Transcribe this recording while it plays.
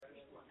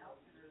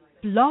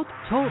Blog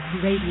Talk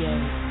Radio.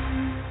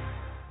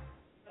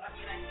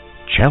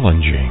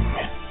 Challenging,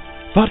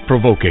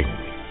 thought-provoking,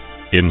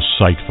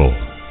 insightful.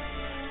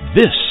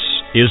 This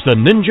is the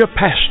Ninja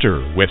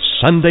Pastor with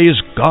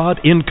Sunday's God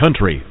in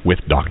Country with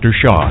Dr.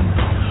 Sean,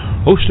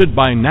 hosted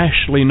by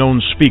nationally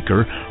known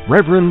speaker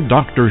Reverend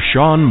Dr.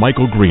 Sean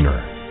Michael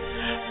Greener.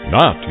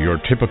 Not your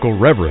typical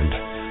reverend.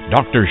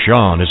 Dr.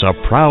 Sean is a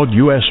proud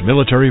U.S.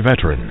 military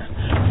veteran,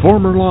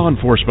 former law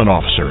enforcement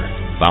officer,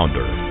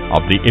 founder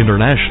of the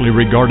internationally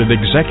regarded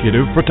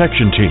Executive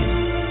Protection Team.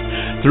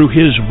 Through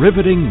his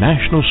riveting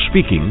national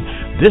speaking,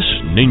 this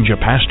Ninja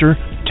Pastor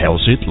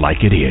tells it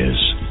like it is.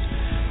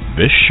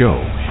 This show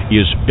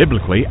is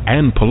biblically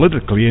and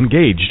politically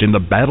engaged in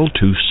the battle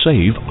to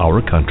save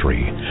our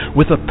country,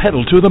 with a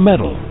pedal to the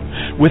metal,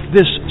 with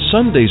this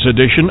Sunday's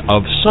edition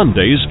of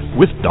Sundays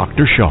with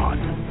Dr.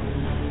 Sean.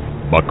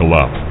 Buckle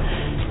up.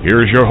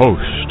 Here's your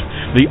host,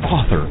 the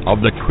author of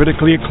the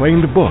critically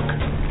acclaimed book,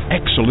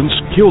 Excellence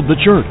Killed the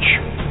Church,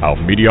 How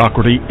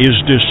Mediocrity is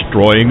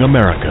Destroying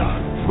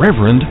America,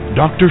 Reverend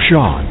Dr.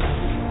 Sean,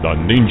 the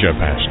Ninja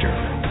Pastor,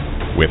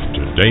 with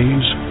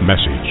today's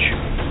message.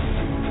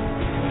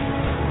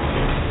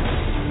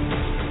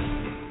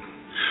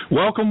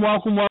 Welcome.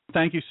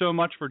 Thank you so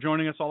much for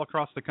joining us all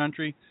across the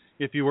country.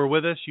 If you were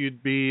with us,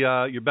 you'd be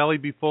your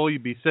belly'd be full.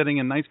 You'd be sitting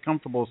in nice,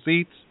 comfortable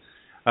seats.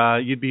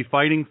 You'd be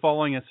fighting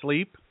falling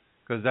asleep,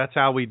 because that's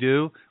how we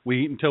do.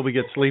 We eat until we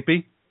get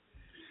sleepy.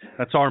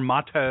 That's our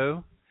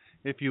motto,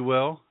 if you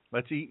will.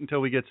 Let's eat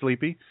until we get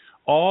sleepy.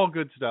 All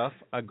good stuff.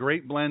 A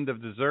great blend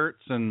of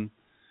desserts and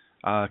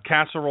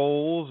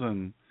casseroles,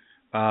 and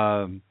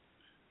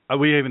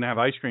we even have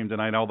ice cream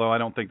tonight, although I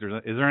don't think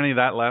is there any of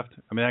that left?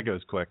 I mean, that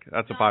goes quick.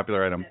 That's a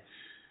popular item.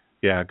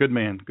 Yeah, good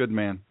man.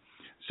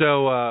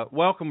 So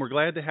welcome. We're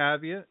glad to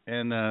have you,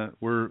 and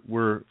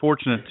we're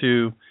fortunate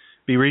to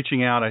be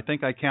reaching out. I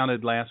think I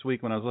counted last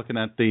week when I was looking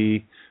at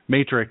the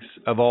matrix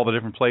of all the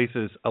different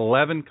places,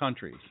 11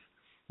 countries,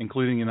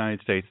 including the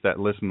United States, that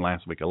listened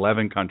last week.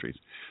 11 countries.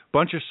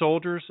 Bunch of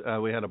soldiers.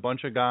 We had a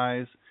bunch of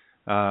guys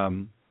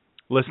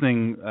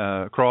listening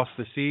across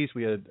the seas.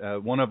 We had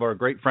one of our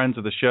great friends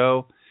of the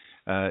show.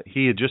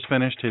 He had just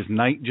finished his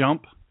night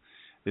jump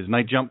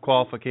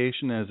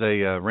qualification as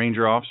a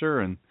Ranger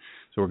officer, and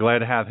so we're glad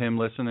to have him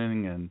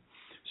listening, and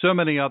so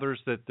many others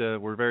that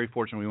we're very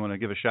fortunate. We want to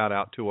give a shout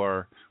out to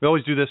we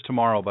always do this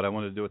tomorrow, but I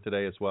wanted to do it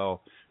today as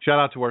well. Shout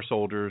out to our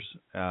soldiers,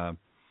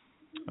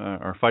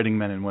 our fighting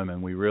men and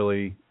women. We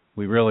really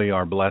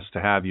are blessed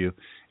to have you.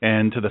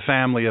 And to the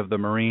family of the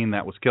Marine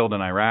that was killed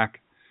in Iraq,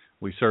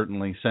 we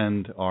certainly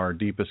send our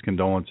deepest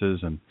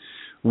condolences. And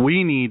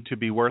we need to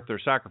be worth their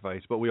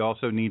sacrifice, but we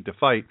also need to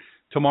fight.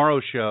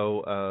 Tomorrow's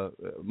show,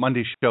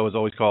 Monday's show, is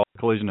always called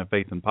Collision of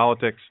Faith and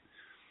Politics.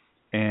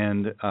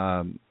 And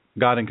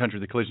God and Country,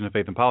 the Collision of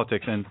Faith and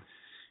Politics. And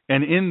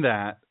in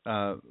that,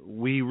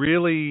 we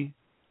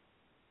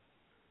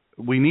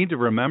need to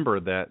remember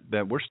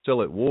that we're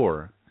still at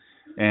war,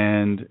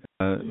 and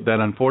that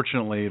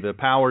unfortunately the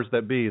powers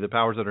that be, the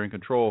powers that are in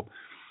control,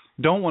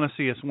 don't want to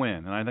see us win.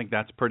 And I think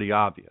that's pretty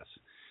obvious.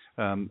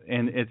 And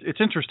it's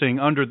interesting,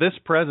 under this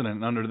president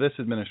and under this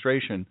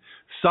administration,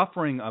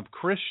 suffering of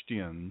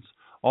Christians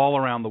all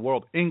around the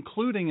world,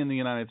 including in the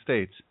United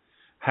States,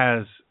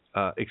 has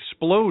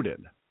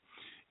exploded.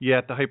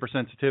 Yet the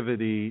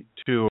hypersensitivity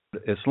to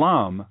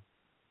Islam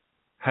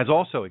has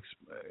also,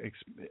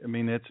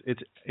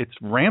 it's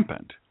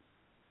rampant.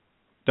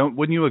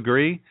 Wouldn't you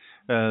agree?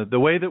 The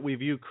way that we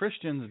view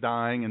Christians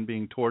dying and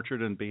being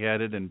tortured and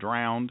beheaded and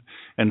drowned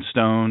and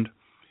stoned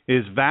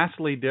is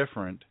vastly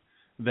different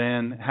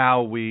than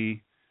how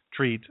we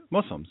treat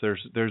Muslims.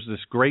 There's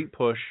this great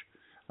push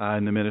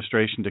in the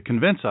administration to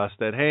convince us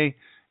that, hey,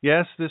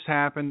 yes, this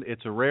happened.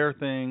 It's a rare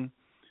thing.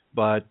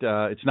 But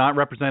it's not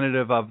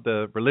representative of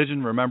the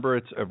religion. Remember,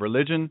 it's a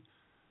religion,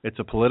 it's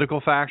a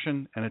political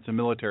faction, and it's a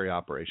military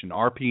operation,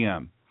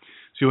 RPM.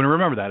 So you want to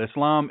remember that.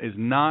 Islam is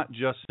not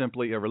just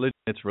simply a religion.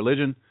 It's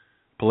religion,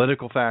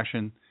 political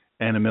faction,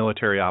 and a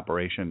military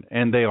operation.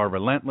 And they are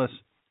relentless,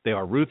 they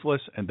are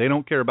ruthless, and they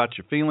don't care about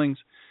your feelings.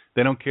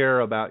 They don't care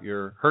about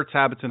your hurts,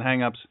 habits, and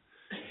hangups.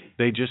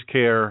 They just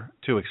care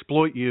to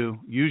exploit you,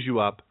 use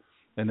you up,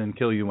 and then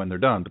kill you when they're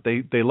done. But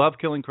they love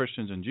killing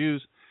Christians and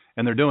Jews,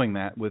 and they're doing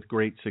that with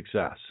great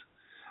success.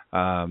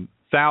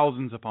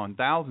 Thousands upon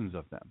thousands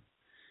of them.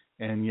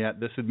 And yet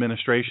this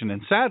administration,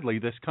 and sadly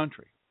this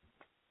country,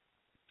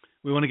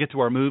 we want to get to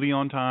our movie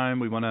on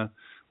time. We want to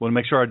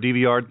make sure our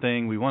DVR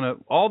thing, we want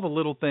to, all the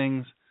little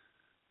things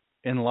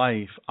in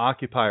life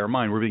occupy our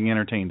mind. We're being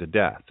entertained to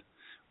death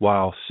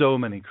while so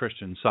many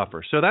Christians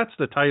suffer. So that's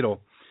the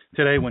title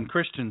today, When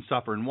Christians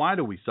Suffer, and why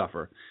do we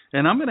suffer?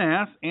 And I'm going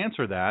to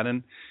answer that,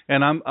 and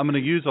I'm going to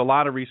use a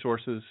lot of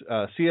resources.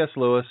 C.S.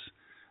 Lewis,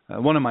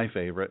 one of my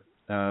favorite.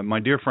 My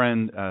dear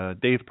friend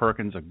Dave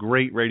Perkins, a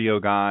great radio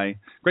guy,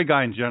 great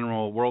guy in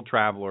general, world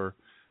traveler,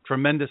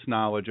 tremendous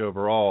knowledge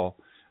overall.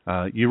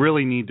 You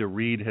really need to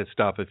read his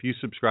stuff. If you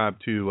subscribe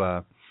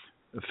to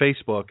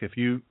Facebook, if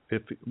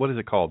what is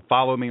it called?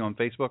 Follow me on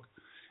Facebook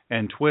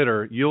and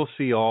Twitter. You'll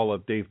see all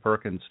of Dave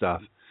Perkins'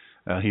 stuff.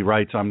 He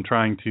writes, I'm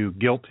trying to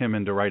guilt him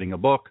into writing a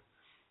book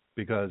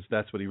because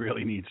that's what he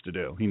really needs to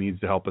do. He needs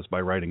to help us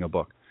by writing a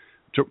book.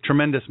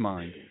 Tremendous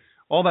mind.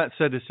 All that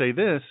said to say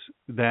this,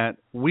 that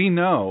we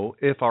know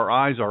if our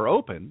eyes are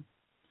open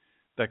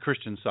that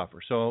Christians suffer.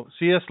 So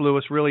C.S.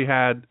 Lewis really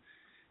had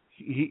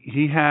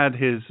he had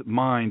his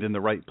mind in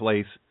the right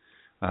place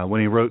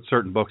when he wrote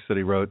certain books that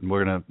he wrote, and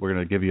we're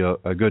gonna give you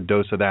a good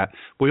dose of that.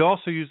 We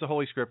also use the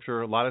Holy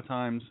Scripture a lot of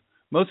times.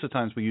 Most of the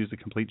times we use the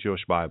complete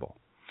Jewish Bible.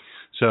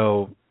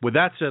 So with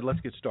that said,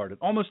 let's get started.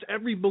 Almost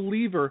every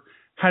believer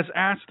has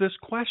asked this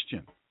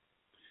question.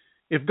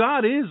 If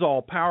God is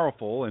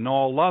all-powerful and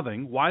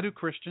all-loving, why do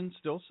Christians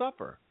still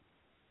suffer?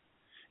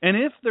 And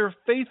if they're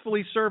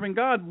faithfully serving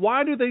God,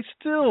 why do they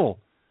still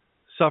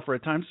suffer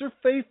at times? They're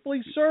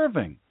faithfully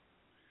serving.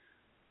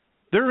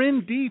 They're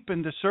in deep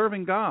into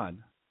serving God,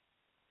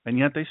 and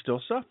yet they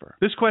still suffer.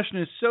 This question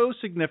is so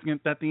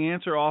significant that the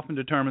answer often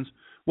determines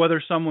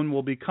whether someone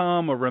will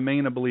become or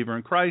remain a believer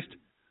in Christ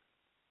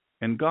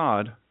and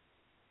God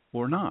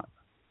or not.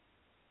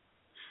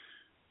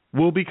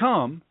 Will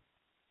become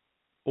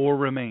or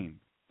remain.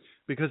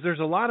 Because there's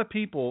a lot of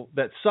people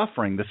that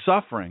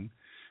sadly,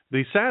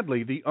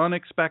 the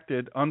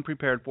unexpected,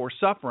 unprepared for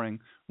suffering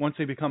once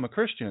they become a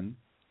Christian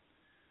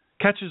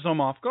catches them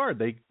off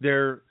guard.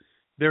 They're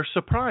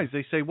surprised.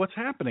 They say, what's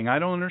happening? I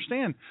don't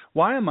understand.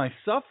 Why am I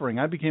suffering?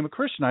 I became a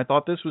Christian. I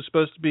thought this was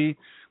supposed to be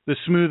the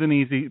smooth and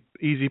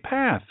easy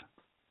path.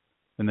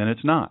 And then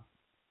it's not.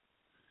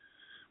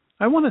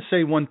 I want to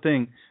say one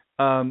thing.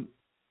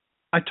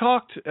 I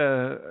talked,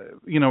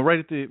 right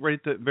at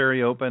the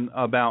very open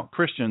about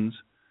Christians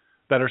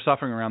that are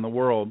suffering around the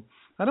world.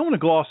 I don't want to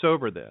gloss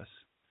over this.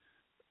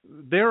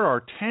 There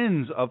are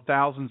tens of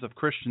thousands of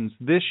Christians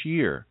this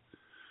year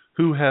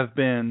who have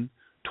been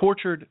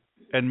tortured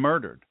and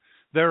murdered.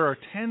 There are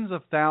tens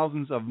of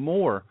thousands of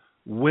more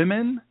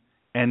women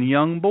and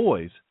young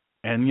boys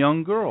and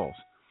young girls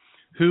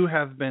who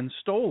have been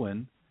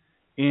stolen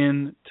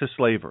into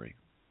slavery.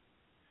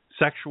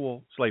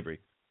 Sexual slavery.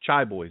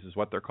 Chai boys is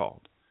what they're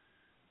called.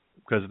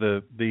 Because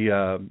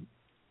the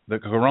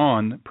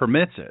Quran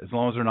permits it. As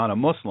long as they're not a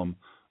Muslim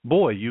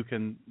boy, you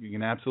can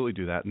absolutely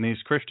do that. And these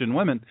Christian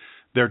women,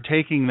 they're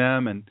taking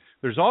them, and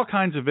there's all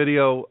kinds of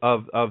video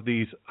of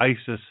these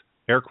ISIS,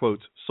 air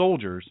quotes,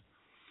 soldiers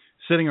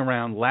sitting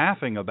around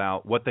laughing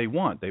about what they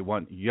want. They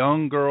want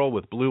young girl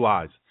with blue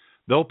eyes.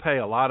 They'll pay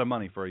a lot of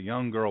money for a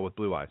young girl with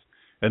blue eyes.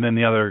 And then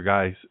the other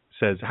guy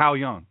says, how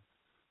young?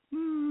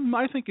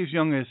 I think as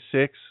young as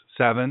 6,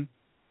 7.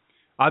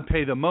 I'd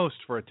pay the most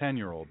for a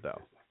 10-year-old,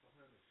 though.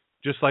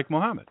 Just like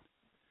Muhammad.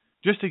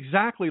 Just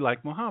exactly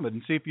like Muhammad.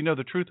 And see, if you know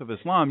the truth of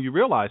Islam, you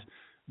realize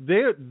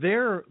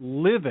they're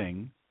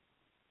living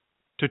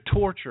to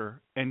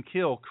torture and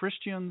kill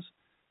Christians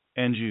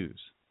and Jews.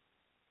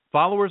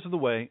 Followers of the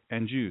way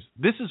and Jews.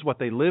 This is what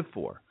they live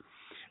for.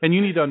 And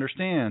you need to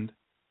understand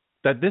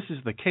that this is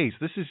the case.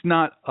 This is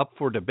not up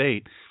for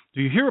debate.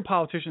 Do you hear a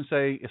politician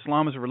say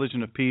Islam is a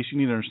religion of peace? You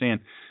need to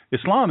understand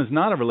Islam is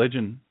not a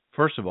religion,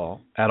 first of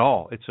all, at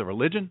all. It's a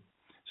religion.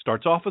 It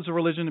starts off as a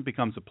religion. It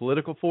becomes a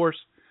political force.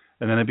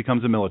 And then it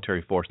becomes a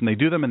military force. And they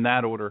do them in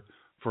that order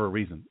for a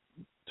reason.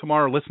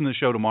 Tomorrow, listen to the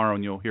show tomorrow,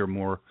 and you'll hear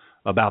more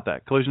about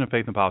that. Collision of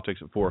Faith and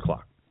Politics at 4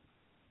 o'clock.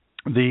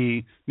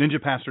 The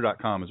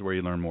ninjapastor.com is where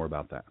you learn more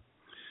about that.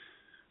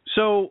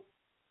 So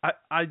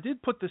I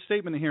did put this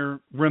statement in here,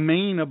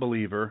 remain a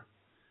believer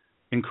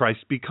in Christ,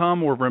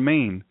 become or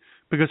remain.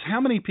 Because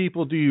how many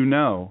people do you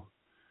know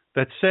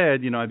that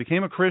said, I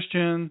became a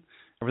Christian,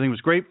 everything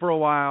was great for a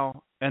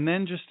while, and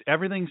then just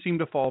everything seemed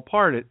to fall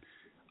apart.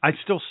 I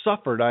still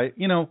suffered.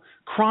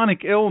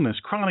 Chronic illness,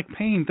 chronic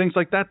pain, things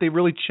like that, they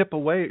really chip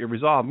away at your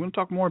resolve. I'm going to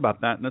talk more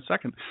about that in a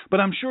second. But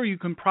I'm sure you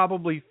can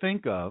probably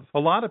think of a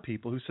lot of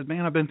people who said,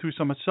 man, I've been through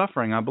so much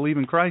suffering. I believe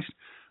in Christ.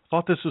 I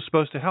thought this was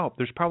supposed to help.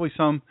 There's probably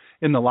some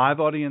in the live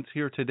audience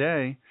here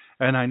today,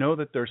 and I know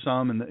that there's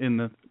some in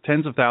the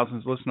tens of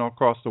thousands listening all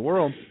across the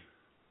world.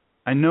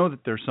 I know that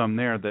there's some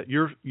there that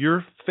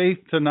your faith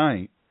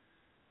tonight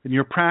and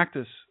your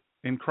practice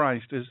in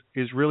Christ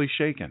is really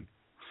shaken.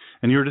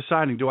 And you're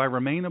deciding, do I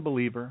remain a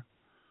believer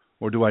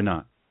or do I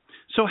not?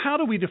 So how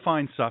do we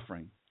define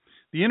suffering?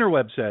 The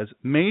interweb says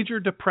major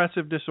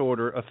depressive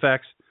disorder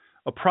affects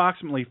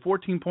approximately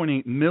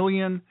 14.8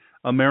 million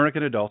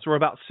American adults, or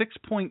about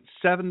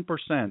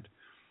 6.7%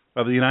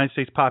 of the United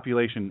States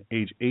population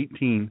age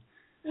 18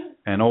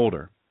 and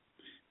older.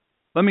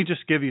 Let me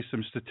just give you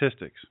some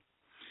statistics.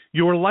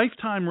 Your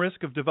lifetime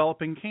risk of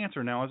developing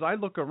cancer. Now, as I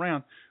look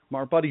around,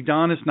 our buddy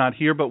Don is not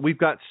here, but we've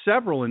got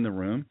several in the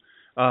room.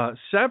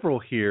 Several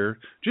here,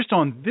 just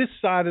on this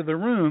side of the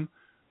room,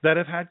 that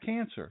have had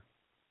cancer.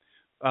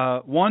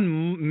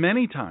 One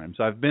many times.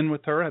 I've been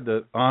with her, had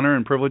the honor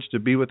and privilege to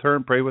be with her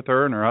and pray with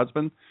her and her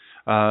husband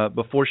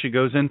before she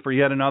goes in for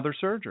yet another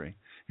surgery.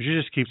 She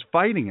just keeps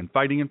fighting and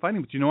fighting and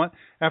fighting. But you know what?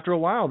 After a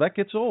while, that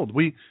gets old.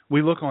 We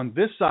look on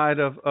this side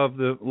of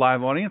the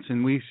live audience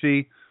and we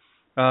see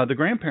the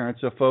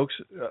grandparents of folks,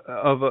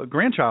 of a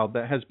grandchild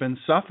that has been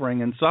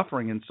suffering and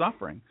suffering and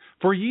suffering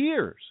for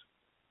years.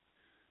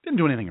 Didn't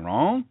do anything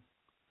wrong.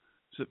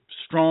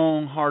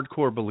 strong,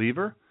 hardcore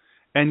believer,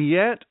 and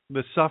yet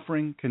the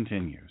suffering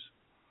continues,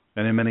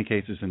 and in many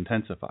cases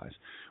intensifies.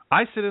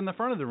 I sit in the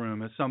front of the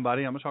room as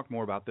somebody, I'm going to talk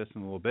more about this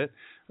in a little bit,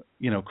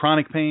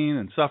 chronic pain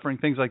and suffering,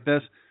 things like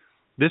this.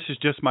 This is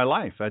just my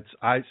life.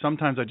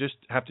 Sometimes I just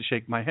have to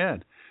shake my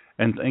head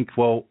and think,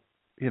 well,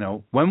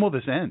 when will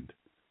this end?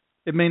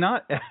 It may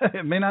not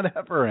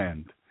ever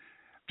end.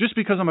 Just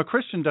because I'm a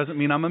Christian doesn't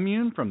mean I'm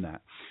immune from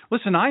that.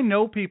 Listen, I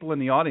know people in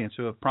the audience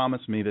who have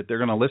promised me that they're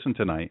going to listen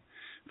tonight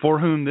for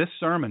whom this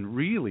sermon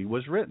really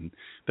was written,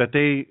 that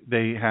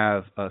they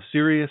have a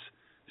serious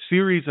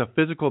series of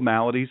physical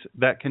maladies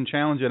that can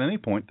challenge at any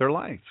point their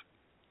life.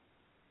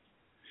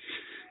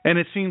 And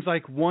it seems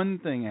like one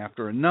thing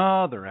after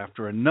another,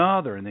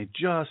 and they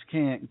just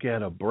can't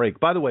get a break.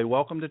 By the way,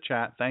 welcome to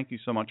chat. Thank you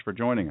so much for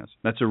joining us.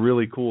 That's a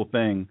really cool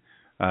thing.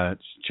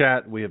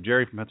 Chat, we have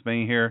Jerry from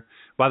Pennsylvania here.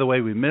 By the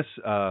way, we miss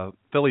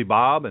Philly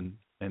Bob and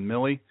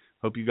Millie.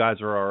 Hope you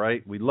guys are all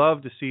right. We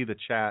love to see the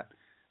chat.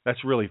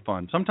 That's really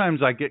fun.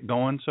 Sometimes I get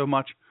going so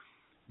much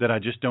that I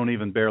just don't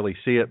even barely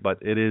see it, but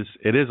it is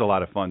a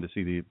lot of fun to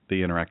see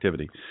the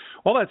interactivity.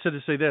 All that said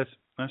to say this,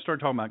 I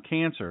started talking about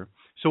cancer.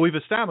 So we've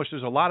established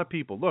there's a lot of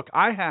people. Look,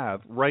 I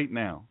have right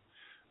now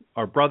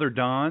our brother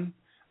Don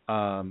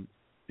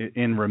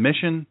in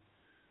remission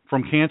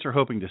from cancer,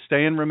 hoping to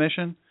stay in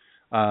remission.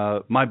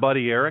 My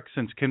buddy Eric,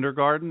 since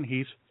kindergarten,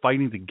 he's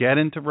fighting to get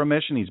into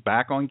remission. He's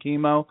back on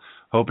chemo,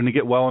 hoping to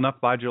get well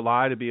enough by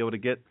July to be able to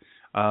get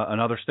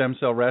another stem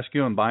cell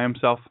rescue and buy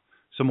himself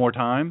some more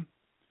time.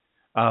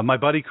 My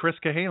buddy Chris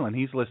Cahalan,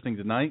 he's listening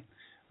tonight.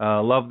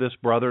 Love this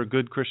brother,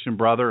 good Christian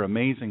brother,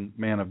 amazing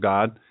man of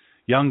God,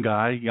 young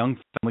guy, young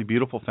family,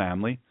 beautiful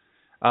family.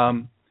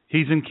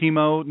 He's in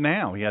chemo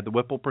now. He had the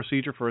Whipple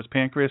procedure for his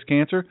pancreas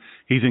cancer.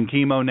 He's in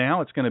chemo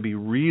now. It's going to be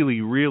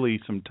really, really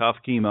some tough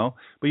chemo.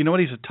 But you know what?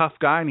 He's a tough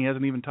guy, and he has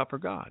an even tougher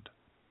God.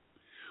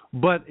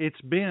 But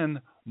it's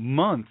been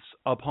months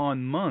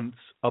upon months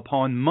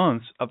upon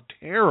months of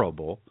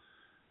terrible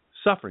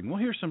suffering. Well,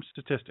 here's some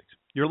statistics.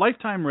 Your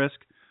lifetime risk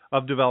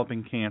of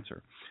developing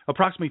cancer.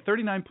 Approximately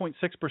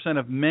 39.6%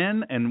 of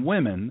men and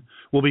women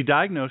will be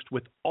diagnosed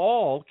with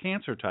all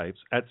cancer types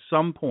at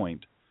some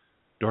point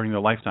during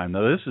their lifetime.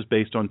 Now, this is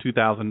based on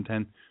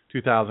 2010,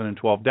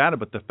 2012 data,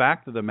 but the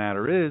fact of the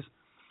matter is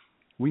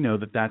we know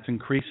that that's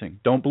increasing.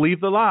 Don't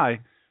believe the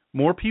lie.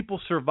 More people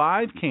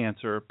survive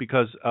cancer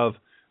because of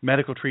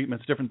medical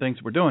treatments, different things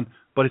that we're doing,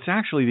 but it's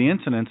actually the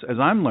incidence, as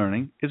I'm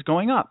learning, is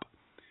going up.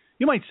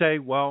 You might say,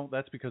 well,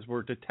 that's because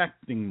we're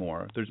detecting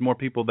more. There's more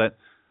people that,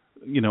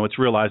 it's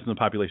realized in the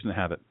population that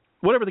have it.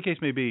 Whatever the case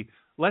may be,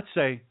 let's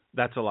say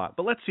that's a lot,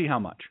 but let's see how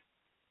much.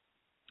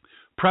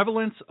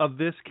 Prevalence of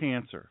this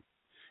cancer.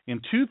 In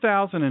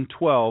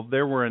 2012,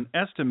 there were an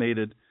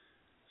estimated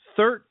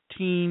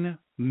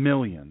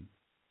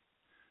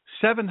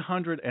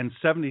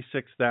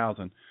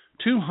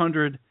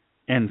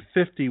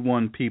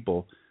 13,776,251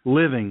 people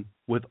living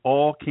with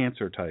all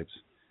cancer types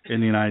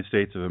in the United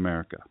States of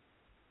America.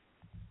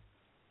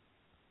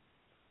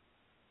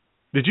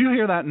 Did you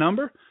hear that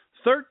number?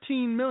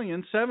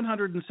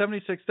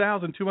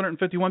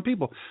 13,776,251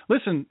 people.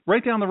 Listen,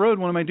 right down the road,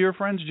 one of my dear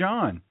friends,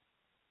 John,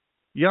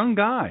 young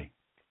guy,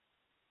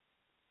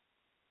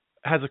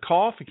 has a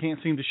cough. He can't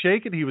seem to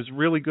shake it. He was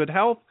really good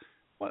health.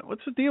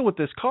 What's the deal with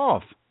this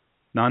cough?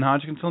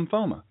 Non-Hodgkin's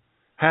lymphoma.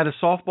 Had a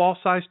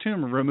softball-sized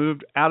tumor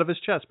removed out of his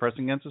chest,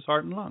 pressing against his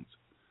heart and lungs.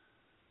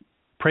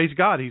 Praise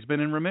God, he's been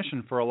in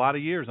remission for a lot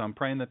of years. I'm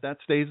praying that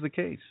stays the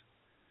case.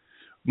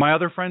 My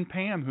other friend,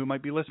 Pam, who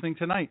might be listening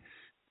tonight,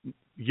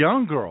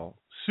 young girl,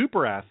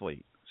 super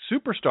athlete,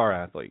 superstar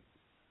athlete,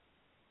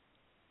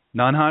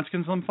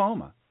 non-Hodgkin's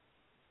lymphoma.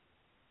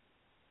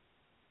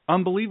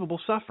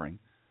 Unbelievable suffering.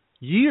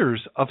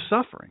 Years of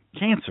suffering.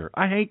 Cancer.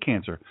 I hate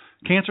cancer.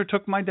 Cancer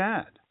took my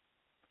dad.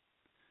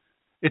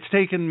 It's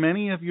taken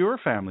many of your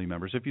family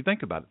members, if you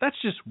think about it.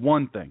 That's just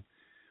one thing.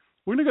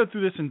 We're going to go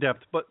through this in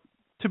depth, but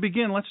to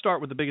begin, let's start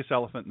with the biggest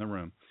elephant in the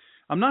room.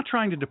 I'm not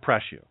trying to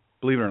depress you,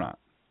 believe it or not.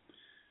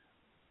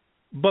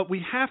 But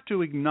we have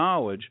to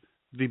acknowledge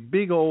the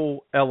big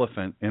old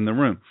elephant in the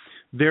room.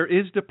 There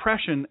is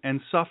depression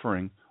and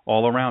suffering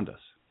all around us.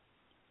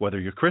 Whether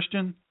you're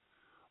Christian,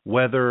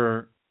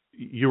 whether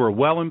you are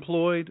well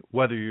employed,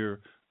 whether you're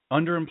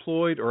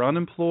underemployed or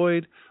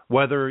unemployed,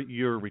 whether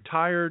you're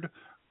retired,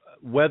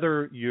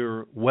 whether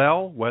you're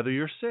well, whether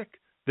you're sick.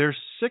 There's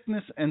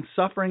sickness and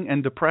suffering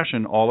and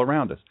depression all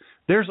around us.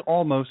 There's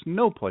almost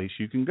no place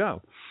you can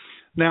go.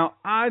 Now,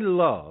 I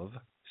love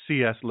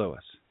C.S.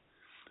 Lewis.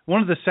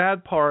 One of the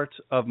sad parts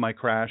of my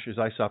crash is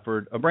I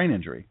suffered a brain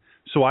injury.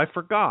 So I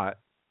forgot.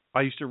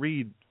 I used to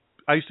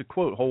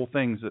quote whole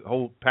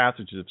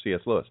passages of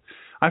C.S. Lewis.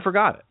 I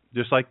forgot it,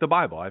 just like the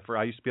Bible. I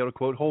used to be able to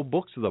quote whole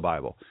books of the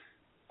Bible.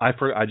 I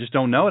just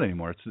don't know it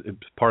anymore. It's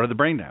part of the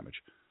brain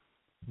damage.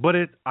 But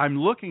I'm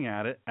looking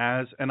at it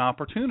as an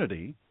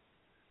opportunity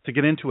to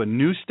get into a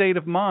new state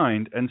of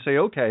mind and say,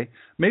 okay,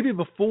 maybe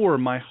before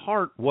my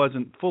soul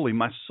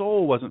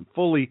wasn't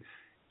fully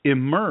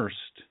immersed.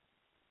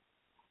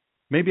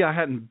 Maybe I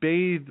hadn't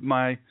bathed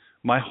my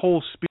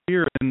whole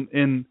spirit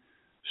in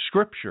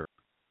Scripture.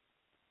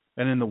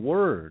 and in the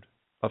word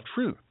of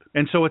truth.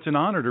 And so it's an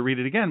honor to read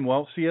it again.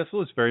 Well, C.S.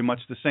 Lewis, very much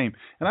the same.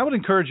 And I would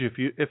encourage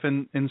you, if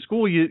in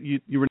school you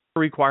were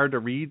never required to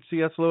read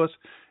C.S. Lewis,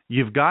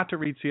 you've got to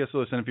read C.S.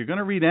 Lewis. And if you're going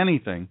to read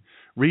anything,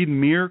 read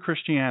Mere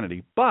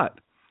Christianity. But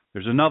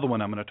there's another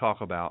one I'm going to talk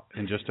about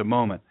in just a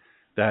moment,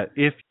 that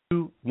if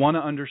you want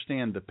to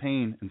understand the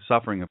pain and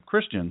suffering of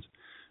Christians,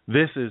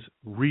 this is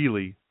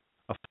really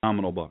a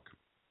phenomenal book.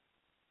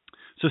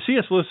 So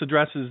C.S. Lewis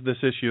addresses this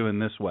issue in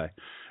this way.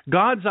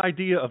 God's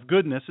idea of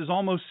goodness is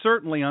almost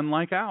certainly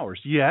unlike ours,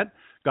 yet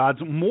God's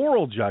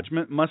moral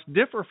judgment must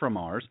differ from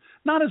ours,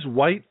 not as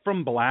white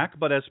from black,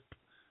 but as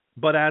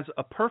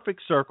a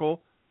perfect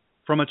circle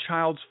from a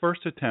child's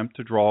first attempt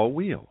to draw a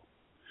wheel.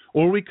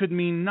 Or we could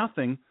mean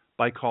nothing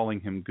by calling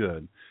him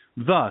good.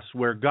 Thus,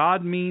 where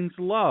God means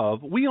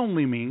love, we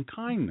only mean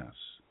kindness.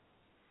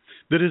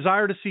 The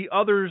desire to see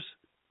others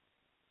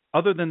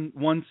other than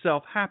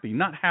oneself happy,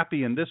 not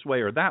happy in this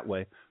way or that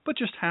way, but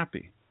just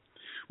happy.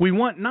 We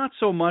want not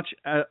so much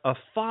a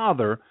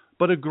father,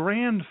 but a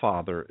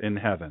grandfather in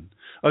heaven,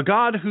 a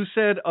God who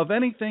said, of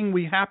anything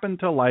we happen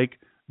to like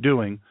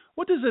doing,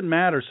 what does it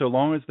matter so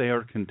long as they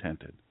are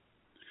contented?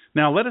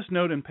 Now, let us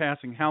note in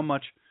passing how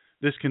much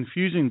this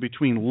confusing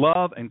between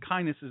love and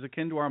kindness is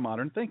akin to our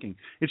modern thinking.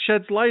 It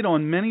sheds light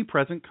on many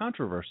present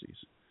controversies,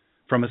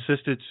 from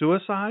assisted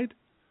suicide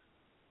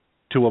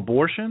to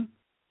abortion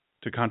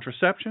to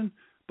contraception.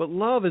 But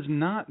love is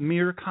not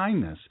mere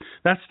kindness.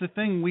 That's the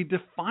thing. We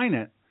define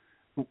it.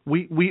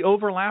 We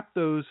overlap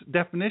those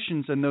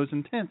definitions and those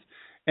intents,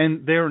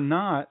 and they're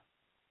not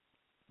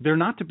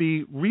to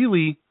be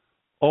really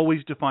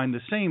always defined the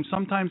same.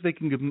 Sometimes they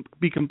can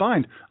be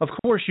combined. Of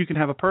course, you can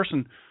have a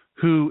person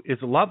who is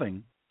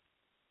loving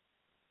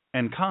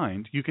and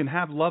kind. You can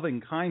have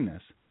loving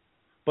kindness,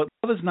 but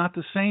love is not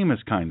the same as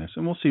kindness,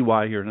 and we'll see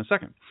why here in a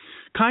second.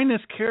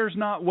 Kindness cares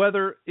not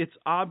whether its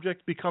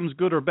object becomes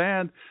good or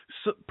bad,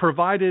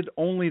 provided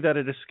only that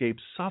it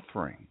escapes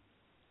suffering.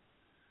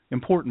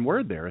 Important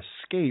word there,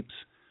 escapes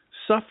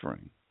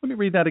suffering. Let me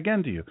read that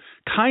again to you.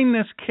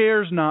 Kindness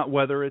cares not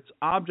whether its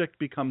object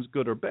becomes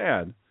good or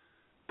bad,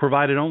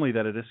 provided only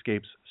that it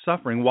escapes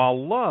suffering,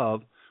 while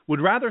love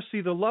would rather see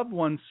the loved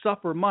one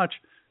suffer much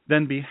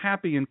than be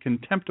happy in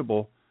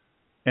contemptible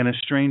and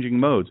estranging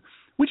modes.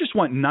 We just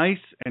want nice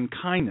and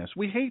kindness.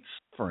 We hate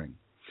suffering.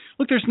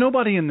 Look, there's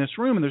nobody in this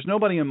room and there's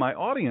nobody in my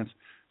audience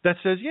that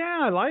says,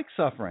 yeah, I like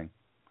suffering.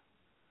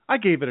 I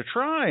gave it a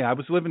try. I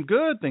was living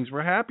good. Things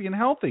were happy and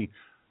healthy.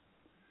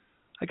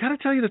 I got to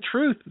tell you the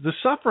truth. The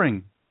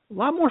suffering, a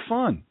lot more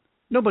fun.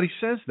 Nobody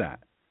says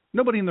that.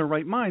 Nobody in their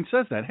right mind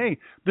says that. Hey,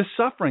 the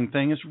suffering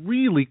thing is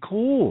really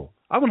cool.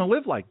 I want to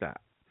live like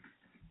that.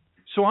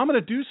 So I'm going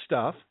to do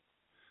stuff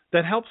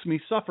that helps me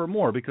suffer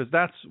more because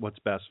that's what's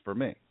best for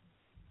me.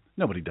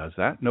 Nobody does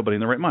that. Nobody in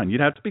their right mind.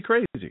 You'd have to be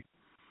crazy.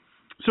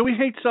 So we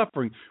hate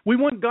suffering. We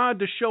want God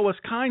to show us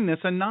kindness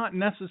and not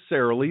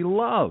necessarily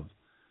love.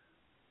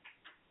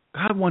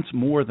 God wants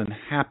more than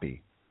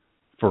happy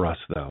for us,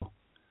 though.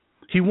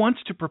 He wants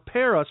to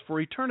prepare us for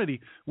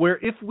eternity,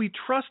 where if we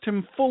trust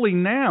him fully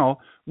now,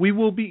 we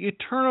will be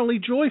eternally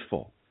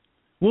joyful.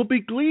 We'll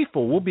be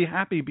gleeful. We'll be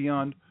happy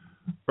beyond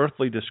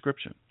earthly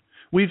description.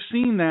 We've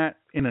seen that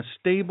in a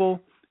stable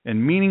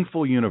and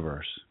meaningful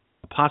universe,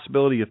 the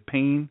possibility of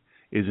pain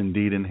is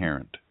indeed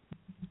inherent.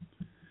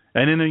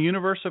 And in a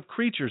universe of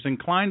creatures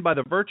inclined by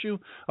the virtue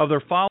of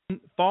their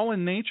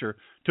fallen nature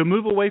to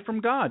move away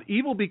from God,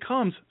 evil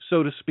becomes,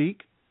 so to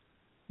speak,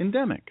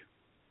 endemic.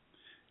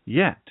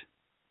 Yet,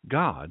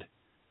 God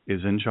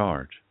is in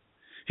charge.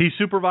 He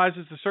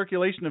supervises the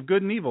circulation of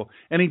good and evil,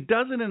 and he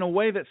does it in a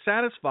way that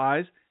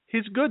satisfies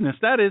his goodness.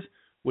 That is,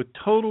 with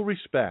total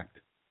respect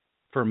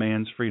for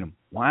man's freedom.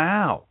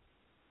 Wow.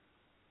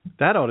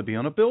 That ought to be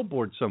on a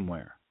billboard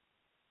somewhere.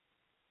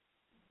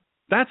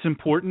 That's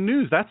important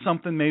news. That's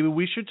something maybe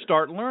we should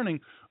start learning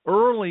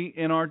early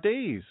in our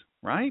days,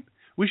 right?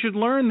 We should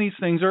learn these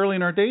things early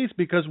in our days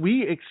because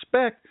we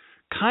expect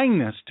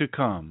kindness to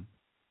come.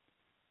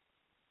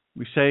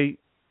 We say,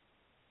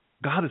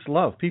 God is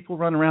love. People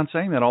run around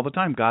saying that all the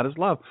time. God is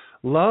love.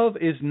 Love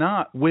is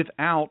not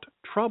without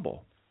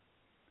trouble.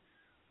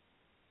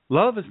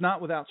 Love is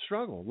not without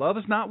struggle. Love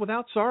is not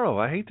without sorrow.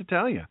 I hate to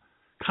tell you.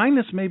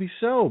 Kindness may be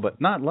so,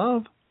 but not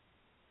love.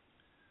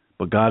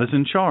 But God is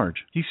in charge.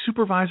 He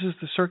supervises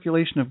the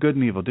circulation of good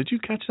and evil. Did you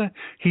catch that?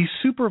 He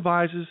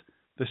supervises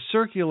the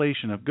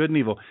circulation of good and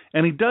evil,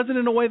 and he does it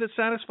in a way that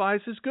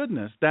satisfies his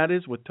goodness. That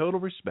is, with total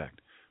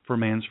respect for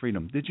man's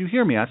freedom. Did you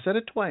hear me? I said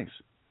it twice.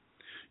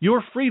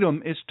 Your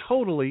freedom is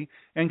totally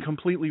and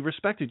completely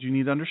respected. You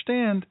need to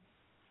understand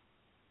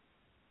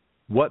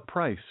what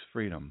price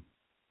freedom.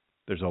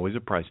 There's always a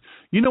price.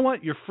 You know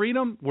what? Your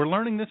freedom, we're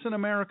learning this in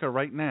America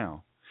right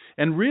now.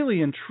 And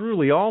really and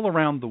truly all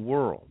around the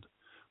world,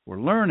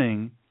 we're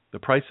learning the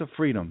price of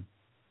freedom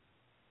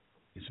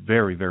is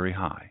very, very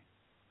high.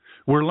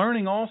 We're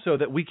learning also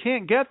that we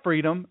can't get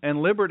freedom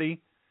and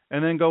liberty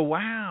and then go,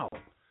 wow,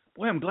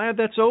 boy, I'm glad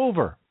that's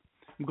over.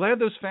 I'm glad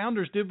those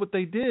founders did what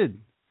they did.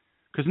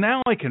 Because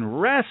now I can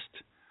rest.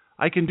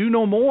 I can do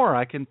no more.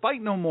 I can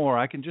fight no more.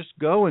 I can just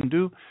go and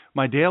do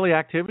my daily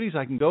activities.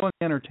 I can go and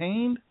be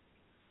entertained.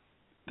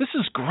 This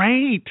is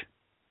great.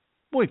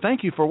 Boy,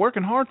 thank you for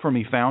working hard for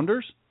me,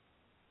 founders.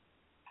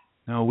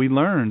 No, we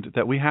learned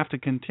that we have to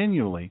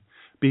continually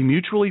be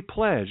mutually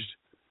pledged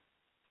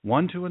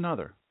one to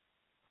another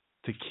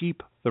to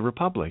keep the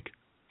republic.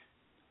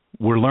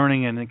 We're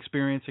learning and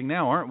experiencing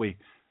now, aren't we,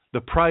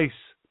 the price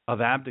of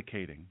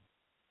abdicating.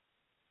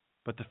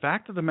 But the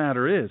fact of the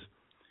matter is,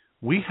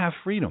 we have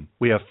freedom.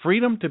 We have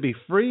freedom to be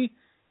free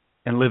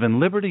and live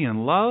in liberty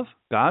and love,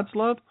 God's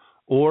love,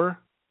 or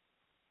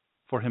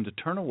for him to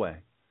turn away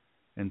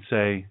and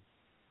say,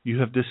 you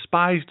have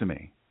despised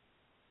me,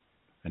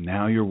 and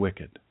now you're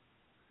wicked.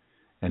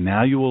 And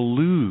now you will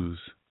lose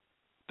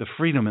the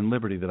freedom and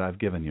liberty that I've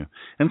given you.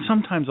 And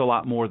sometimes a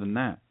lot more than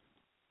that.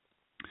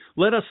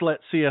 Let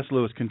C.S.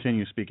 Lewis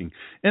continue speaking.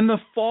 In the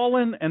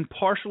fallen and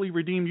partially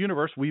redeemed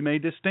universe, we may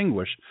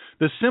distinguish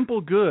the simple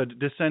good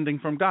descending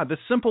from God, the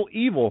simple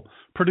evil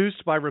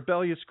produced by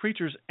rebellious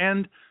creatures,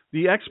 and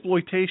the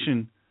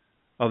exploitation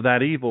of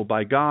that evil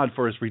by God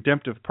for his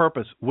redemptive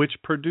purpose, which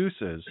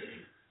produces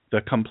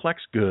the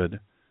complex good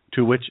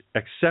to which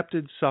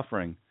accepted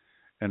suffering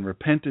and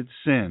repented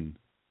sin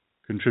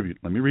contribute.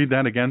 Let me read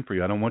that again for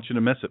you. I don't want you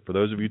to miss it, for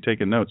those of you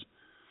taking notes.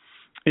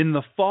 In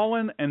the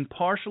fallen and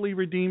partially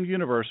redeemed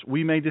universe,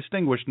 we may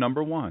distinguish,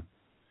 number one,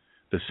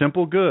 the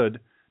simple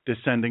good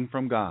descending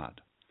from God.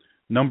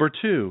 Number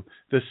two,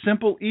 the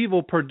simple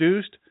evil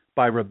produced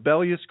by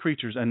rebellious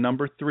creatures. And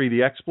number three,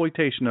 the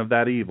exploitation of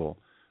that evil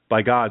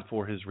by God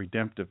for his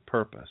redemptive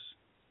purpose,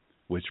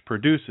 which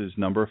produces,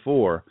 number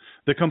four,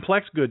 the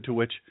complex good to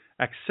which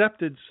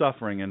accepted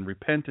suffering and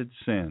repented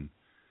sin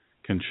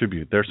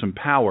contribute. There's some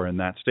power in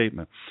that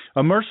statement.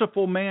 A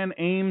merciful man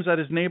aims at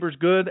his neighbor's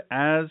good,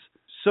 as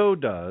so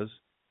does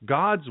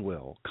God's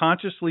will,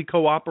 consciously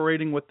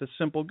cooperating with the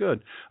simple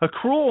good. A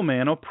cruel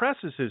man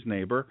oppresses his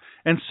neighbor,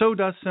 and so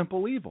does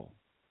simple evil.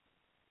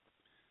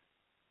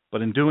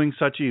 But in doing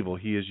such evil,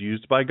 he is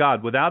used by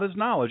God without his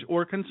knowledge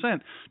or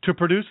consent to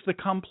produce the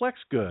complex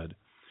good,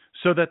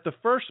 so that the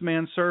first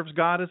man serves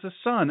God as a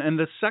son and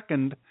the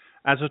second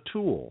as a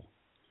tool.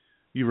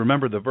 You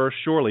remember the verse,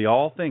 surely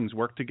all things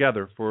work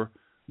together for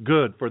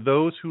good for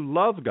those who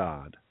love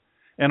God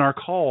and are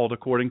called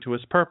according to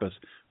his purpose,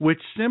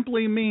 which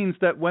simply means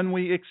that when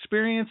we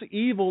experience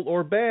evil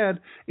or bad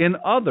in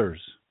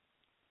others,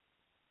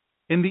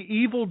 in the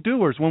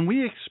evildoers, when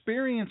we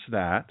experience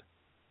that,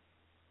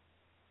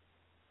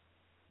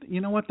 you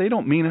know what? They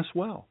don't mean us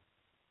well.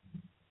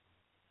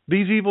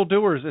 These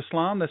evildoers,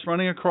 Islam that's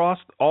running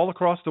all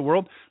across the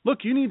world, look,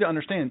 you need to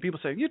understand. People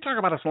say, you talk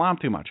about Islam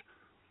too much.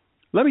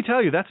 Let me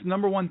tell you, that's the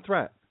number one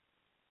threat.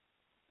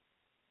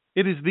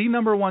 It is the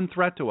number one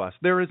threat to us.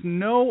 There is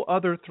no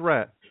other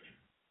threat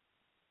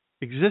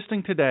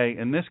existing today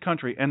in this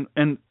country, and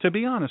to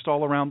be honest,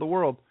 all around the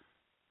world,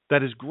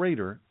 that is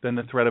greater than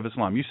the threat of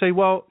Islam. You say,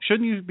 well,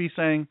 shouldn't you be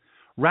saying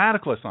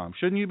radical Islam?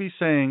 Shouldn't you be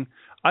saying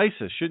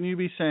ISIS? Shouldn't you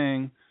be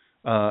saying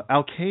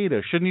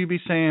Al-Qaeda? Shouldn't you be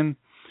saying,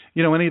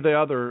 any of the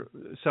other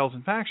cells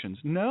and factions?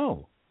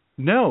 No.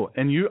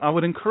 And I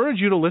would encourage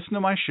you to listen to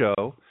my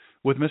show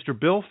with Mr.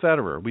 Bill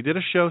Federer. We did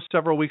a show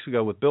several weeks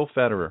ago with Bill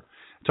Federer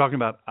talking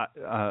about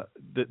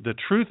the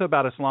truth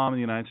about Islam in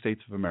the United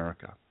States of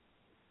America.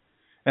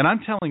 And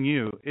I'm telling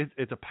you,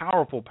 it's a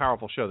powerful,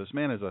 powerful show. This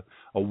man is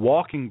a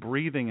walking,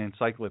 breathing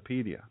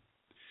encyclopedia.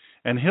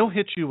 And he'll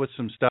hit you with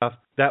some stuff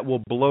that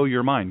will blow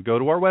your mind. Go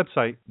to our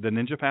website,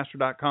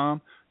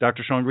 theninjapastor.com,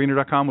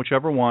 drshawngreener.com,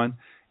 whichever one,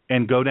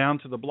 and go down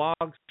to the blog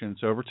section.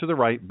 It's over to the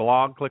right.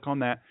 Blog, click on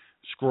that.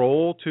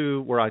 Scroll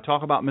to where I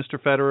talk about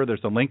Mr. Federer. There's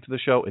a link to the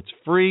show. It's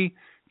free,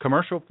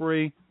 commercial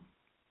free.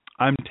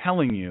 I'm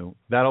telling you,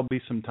 that'll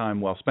be some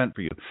time well spent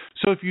for you.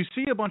 So if you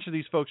see a bunch of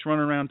these folks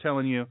running around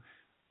telling you,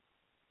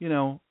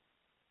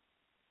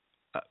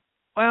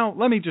 well,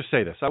 let me just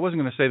say this. I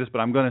wasn't going to say this, but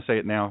I'm going to say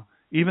it now,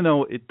 even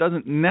though it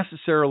doesn't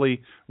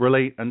necessarily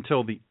relate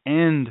until the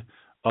end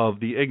of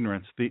the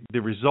ignorance,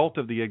 the result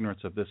of the ignorance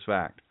of this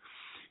fact.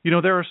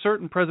 There are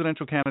certain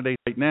presidential candidates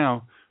right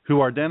now who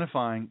are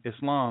identifying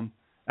Islam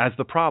as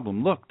the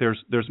problem. Look,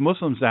 there's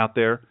Muslims out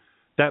there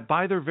that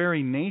by their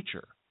very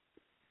nature,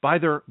 by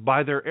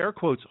their air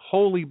quotes,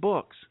 holy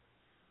books,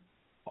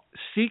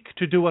 seek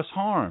to do us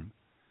harm.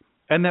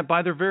 And that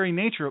by their very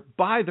nature,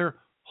 by their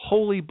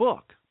holy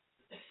book,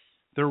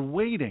 they're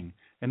waiting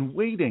and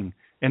waiting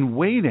and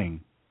waiting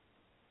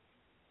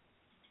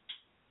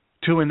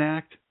to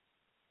enact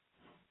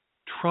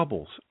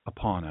troubles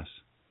upon us,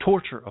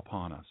 torture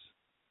upon us,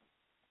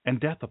 and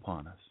death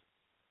upon us.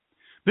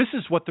 This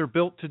is what they're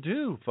built to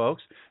do,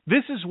 folks.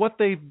 This is what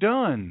they've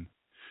done.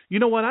 You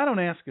know what? I don't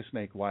ask a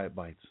snake why it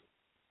bites.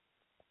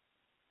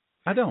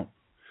 I don't.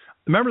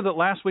 Remember that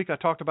last week I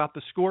talked about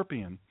the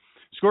scorpion.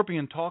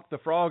 Scorpion talked the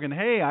frog, and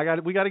hey,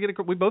 we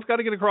both got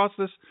to get across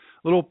this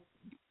little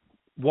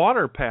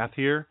water path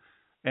here,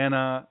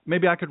 and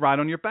maybe I could ride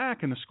on your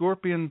back. And the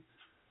scorpion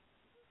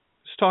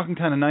is talking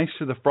kind of nice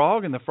to the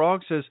frog, and the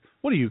frog says,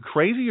 "What are you,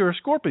 crazy? You're a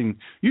scorpion.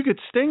 You could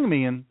sting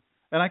me, and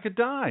I could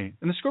die."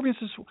 And the scorpion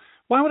says,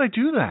 "Why would I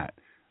do that?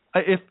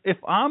 If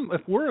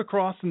we're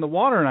across in the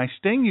water and I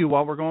sting you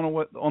while we're going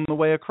on the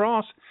way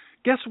across,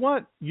 guess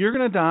what? You're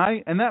going to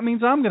die, and that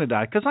means I'm going to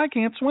die because I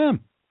can't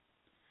swim.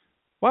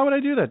 Why would I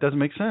do that? Doesn't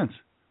make sense.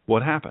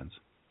 What happens?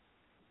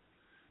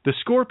 The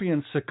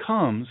scorpion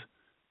succumbs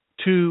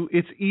to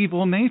its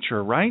evil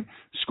nature, right?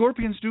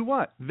 Scorpions do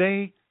what?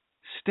 They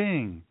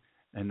sting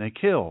and they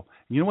kill.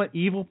 You know what?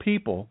 Evil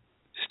people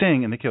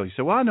sting and they kill. You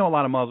say, well, I know a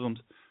lot of Muslims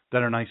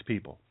that are nice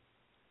people.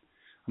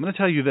 I'm going to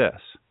tell you this.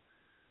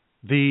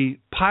 The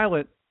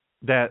pilot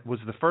that was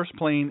the first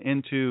plane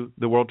into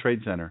the World Trade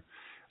Center,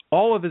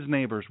 all of his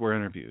neighbors were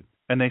interviewed,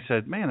 and they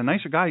said, man, a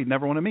nicer guy you'd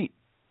never want to meet.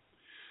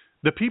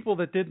 The people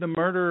that did the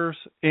murders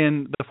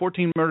in the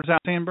 14 murders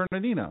out in San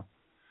Bernardino,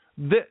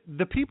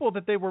 the people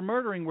that they were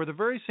murdering were the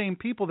very same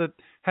people that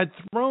had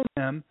thrown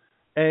them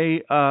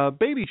a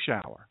baby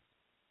shower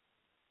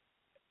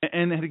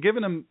and had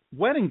given them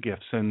wedding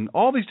gifts and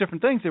all these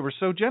different things. They were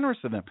so generous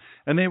to them,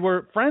 and they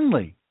were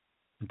friendly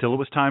until it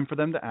was time for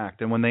them to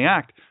act. And when they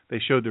act, they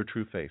showed their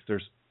true face.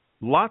 There's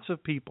lots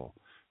of people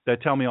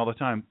that tell me all the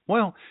time,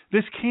 well,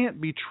 this can't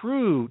be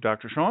true,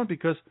 Dr. Sean,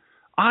 because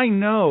I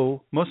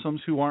know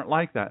Muslims who aren't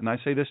like that. And I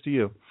say this to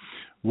you.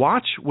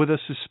 Watch with a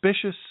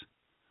suspicious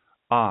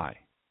eye,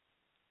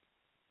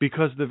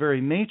 because the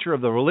very nature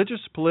of the religious,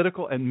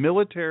 political, and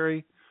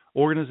military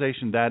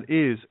organization that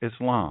is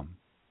Islam,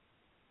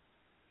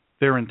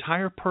 their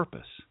entire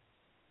purpose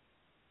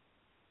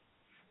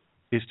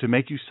is to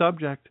make you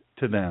subject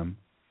to them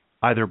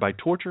either by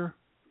torture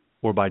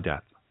or by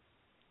death.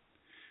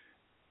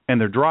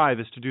 And their drive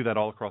is to do that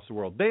all across the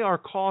world. They are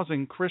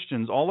causing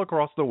Christians all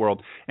across the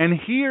world, and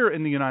here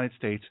in the United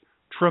States,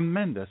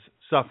 tremendous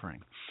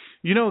suffering.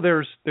 You know,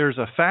 there's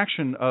a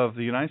faction of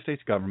the United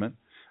States government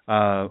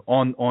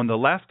on the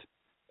left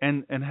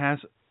and has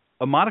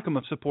a modicum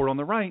of support on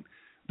the right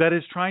that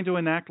is trying to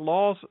enact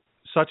laws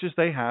such as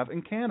they have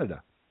in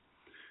Canada,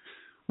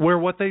 where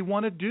what they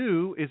want to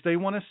do is they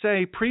want to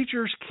say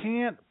preachers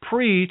can't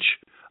preach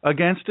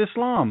against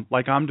Islam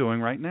like I'm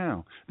doing right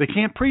now. They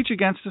can't preach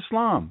against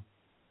Islam.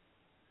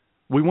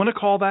 We want to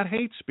call that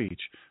hate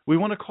speech. We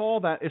want to call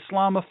that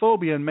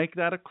Islamophobia and make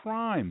that a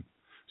crime.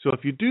 So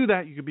if you do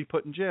that, you could be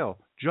put in jail,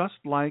 just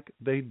like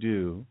they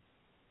do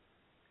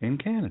in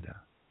Canada.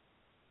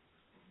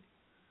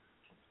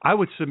 I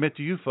would submit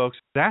to you folks,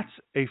 that's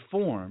a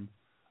form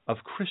of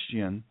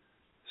Christian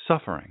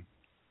suffering.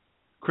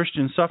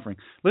 Christian suffering.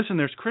 Listen,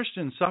 there's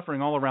Christian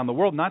suffering all around the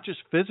world, not just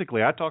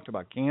physically. I talked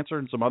about cancer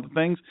and some other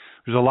things.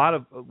 There's a lot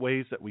of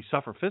ways that we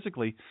suffer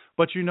physically.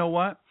 But you know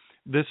what?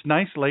 This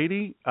nice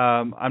lady,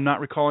 I'm not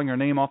recalling her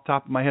name off the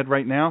top of my head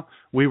right now.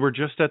 We were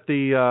just at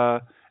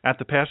the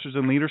Pastors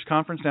and Leaders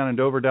Conference down in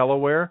Dover,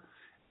 Delaware,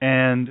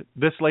 and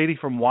this lady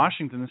from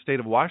Washington, the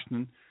state of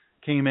Washington,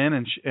 came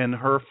in and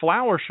her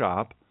flower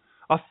shop,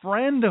 a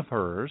friend of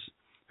hers,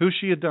 who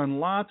she had done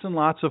lots and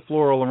lots of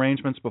floral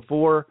arrangements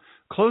before,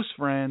 close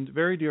friend,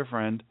 very dear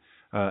friend,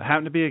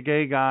 happened to be a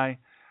gay guy,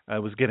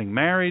 was getting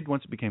married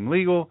once it became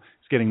legal,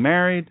 was getting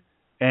married,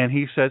 and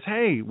he says,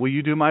 hey, will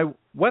you do my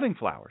wedding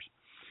flowers?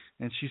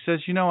 And she says,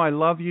 you know, I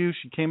love you.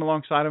 She came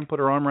alongside him, put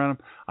her arm around him.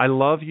 I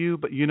love you,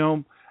 but you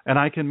know, and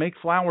I can make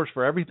flowers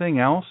for everything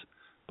else,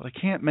 but I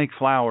can't make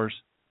flowers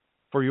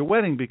for your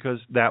wedding because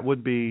that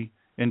would be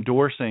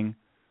endorsing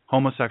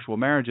homosexual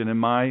marriage, and in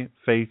my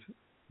faith,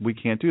 we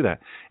can't do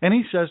that. And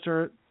he says to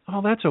her,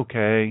 oh, that's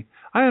okay.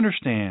 I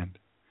understand.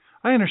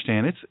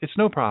 It's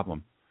no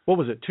problem. What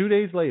was it? 2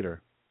 days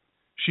later,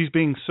 she's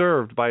being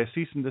served by a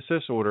cease and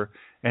desist order,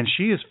 and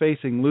she is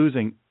facing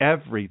losing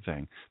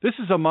everything. This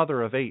is a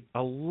mother of 8,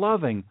 a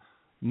loving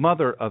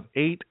mother of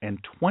 8 and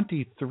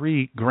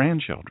 23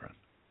 grandchildren.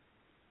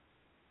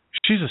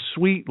 She's a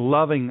sweet,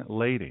 loving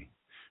lady.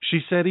 She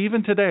said,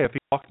 even today, if he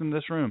walked in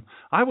this room,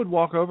 I would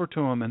walk over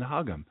to him and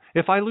hug him.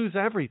 If I lose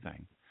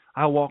everything,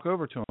 I'll walk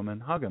over to him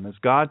and hug him, as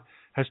God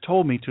has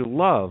told me to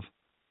love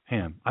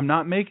him. I'm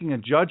not making a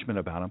judgment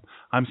about him.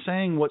 I'm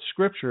saying what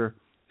Scripture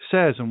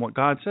says and what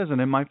God says,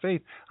 and in my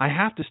faith, I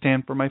have to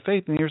stand for my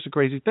faith. And here's the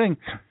crazy thing.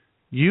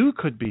 You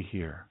could be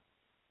here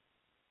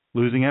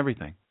losing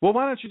everything. Well,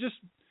 why don't you just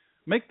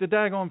make the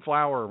daggone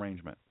flower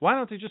arrangement? Why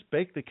don't they just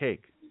bake the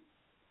cake?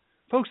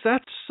 Folks,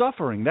 that's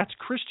suffering. That's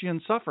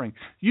Christian suffering.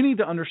 You need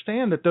to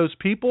understand that those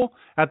people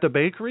at the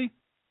bakery,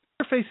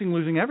 they're facing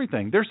losing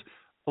everything. There's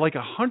like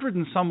 100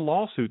 and some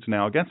lawsuits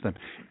now against them.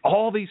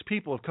 All these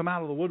people have come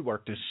out of the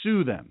woodwork to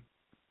sue them.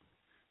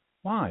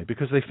 Why?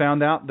 Because they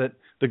found out that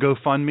the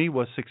GoFundMe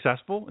was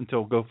successful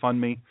until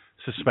GoFundMe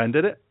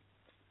suspended it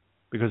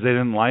because they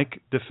didn't like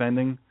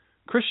defending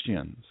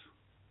Christians.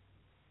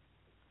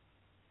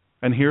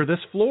 And here, this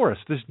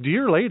florist, this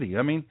dear lady,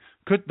 I mean,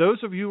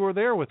 those of you who were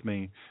there with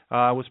me,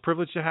 I was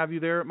privileged to have you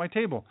there at my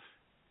table.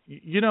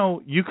 You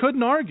know, you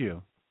couldn't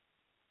argue.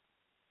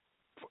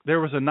 There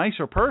was a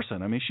nicer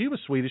person. I mean, she was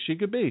sweet as she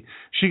could be.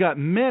 She got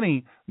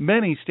many,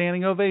 many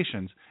standing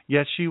ovations,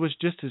 yet she was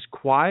just as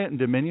quiet and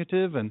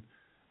diminutive and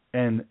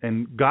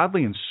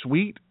godly and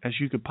sweet as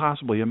you could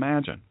possibly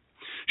imagine.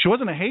 She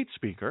wasn't a hate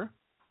speaker.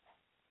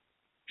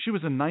 She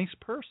was a nice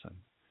person.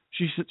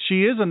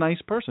 She is a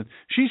nice person.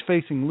 She's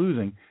facing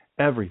losing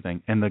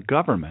everything. And the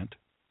government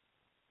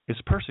is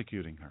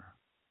persecuting her.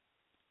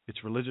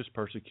 It's religious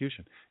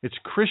persecution. It's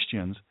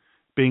Christians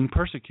being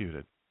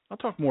persecuted. I'll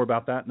talk more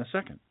about that in a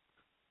second.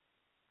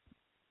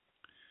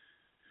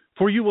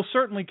 For you will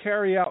certainly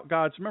carry out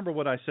God's, remember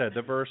what I said,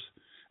 the verse,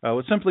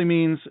 it simply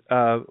means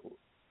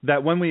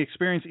that when we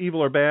experience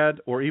evil or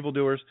bad or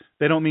evildoers,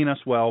 they don't mean us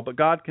well, but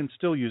God can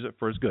still use it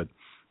for his good.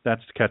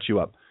 That's to catch you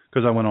up,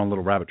 because I went on a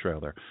little rabbit trail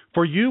there.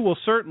 For you will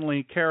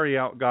certainly carry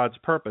out God's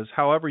purpose,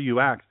 however you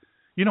act.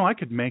 You know, I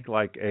could make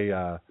like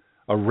a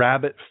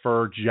rabbit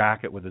fur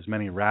jacket with as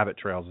many rabbit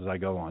trails as I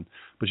go on.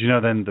 But you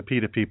know, then the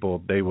PETA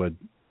people, they would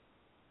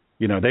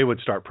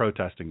start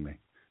protesting me.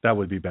 That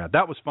would be bad.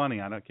 That was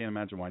funny. I can't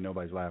imagine why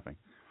nobody's laughing.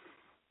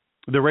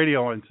 The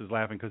radio audience is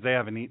laughing because they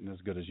haven't eaten as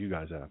good as you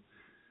guys have.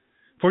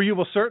 For you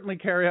will certainly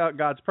carry out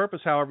God's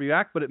purpose however you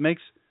act, but it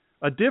makes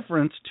a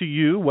difference to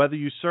you whether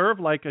you serve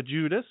like a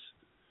Judas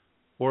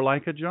or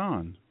like a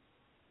John.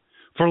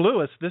 For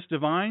Lewis, this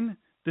divine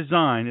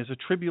design is a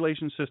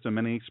tribulation system,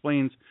 and he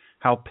explains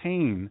how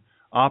pain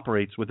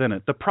operates within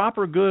it. The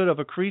proper good of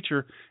a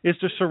creature is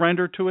to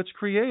surrender to its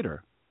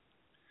creator.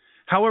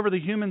 However, the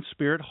human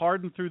spirit,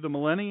 hardened through the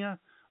millennia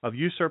of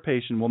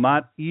usurpation, will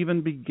not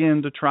even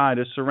begin to try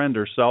to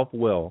surrender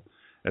self-will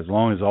as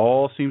long as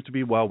all seems to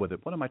be well with it.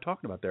 What am I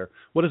talking about there?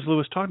 What is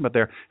Lewis talking about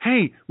there?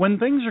 Hey, when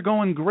things are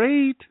going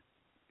great,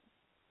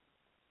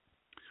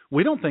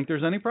 we don't think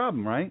there's any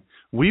problem, right?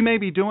 We may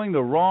be doing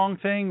the wrong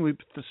thing.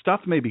 The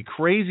stuff may be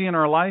crazy in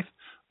our life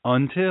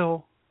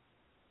until,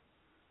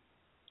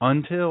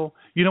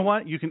 you know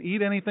what? You can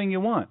eat anything you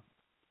want.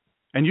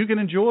 And you can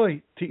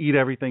enjoy to eat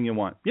everything you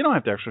want. You don't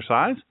have to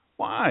exercise.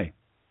 Why?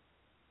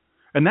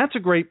 And that's a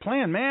great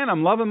plan. Man,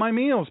 I'm loving my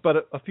meals.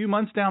 But a few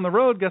months down the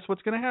road, guess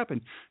what's going to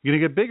happen? You're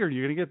going to get bigger.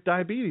 You're going to get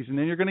diabetes. And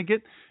then you're going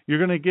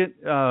to get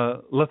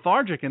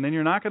lethargic. And then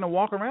you're not going to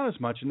walk around as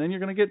much. And then you're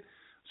going to get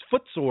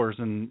foot sores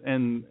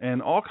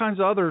and all kinds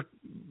of other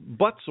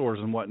butt sores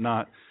and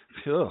whatnot.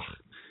 Ugh.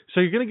 So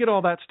you're going to get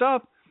all that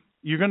stuff.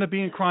 You're going to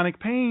be in chronic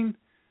pain.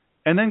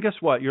 And then guess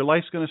what? Your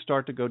life's going to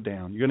start to go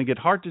down. You're going to get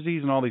heart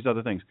disease and all these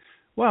other things.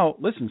 Well,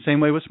 listen, same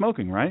way with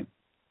smoking, right?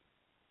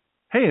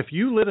 Hey, if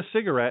you lit a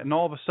cigarette and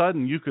all of a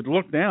sudden you could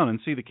look down and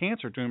see the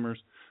cancer tumors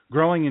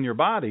growing in your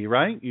body,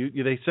 right?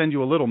 They send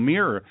you a little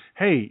mirror.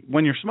 Hey,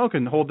 when you're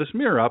smoking, hold this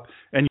mirror up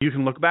and you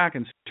can look back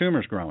and see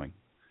tumors growing.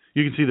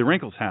 You can see the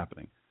wrinkles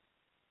happening.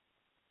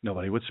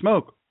 Nobody would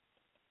smoke.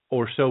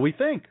 Or so we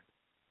think.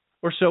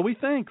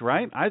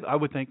 Right? I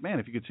would think, man,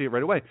 if you could see it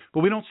right away.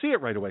 But we don't see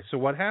it right away. So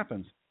what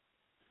happens?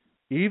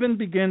 Even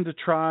begin to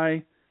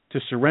try to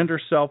surrender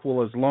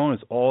self-will as long as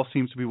all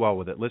seems to be well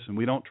with it. Listen,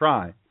 we don't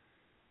try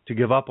to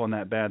give up on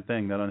that bad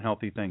thing, that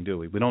unhealthy thing, do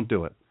we? We don't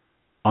do it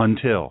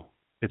until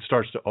it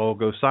starts to all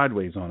go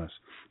sideways on us,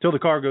 until the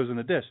car goes in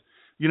the ditch.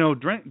 You know,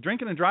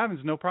 drinking and driving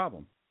is no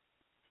problem.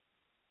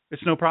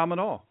 It's no problem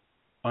at all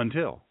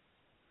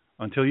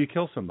until you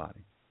kill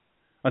somebody,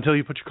 until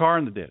you put your car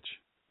in the ditch,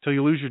 until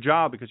you lose your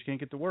job because you can't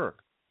get to work.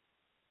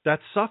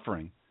 That's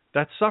suffering.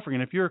 That's suffering.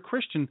 And if you're a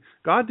Christian,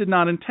 God did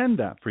not intend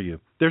that for you.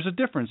 There's a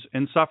difference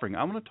in suffering.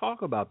 I'm going to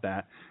talk about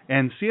that.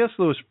 And C.S.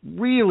 Lewis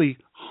really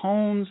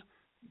hones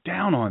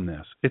down on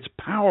this. It's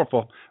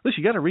powerful. Listen,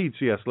 you got to read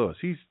C.S. Lewis.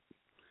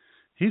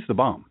 He's the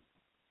bomb.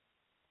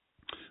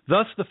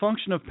 Thus, the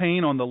function of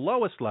pain on the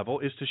lowest level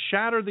is to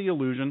shatter the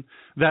illusion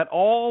that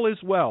all is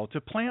well, to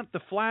plant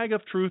the flag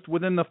of truth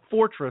within the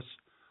fortress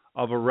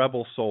of a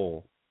rebel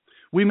soul.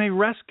 We may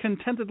rest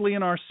contentedly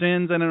in our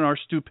sins and in our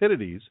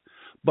stupidities,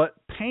 but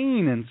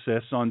pain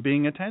insists on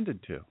being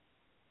attended to.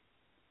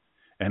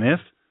 And if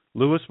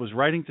Lewis was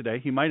writing today,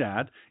 he might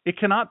add, it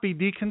cannot be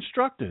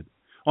deconstructed.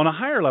 On a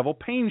higher level,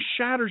 pain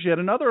shatters yet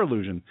another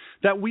illusion,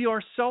 that we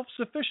are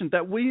self-sufficient,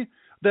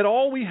 that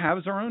all we have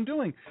is our own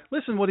doing.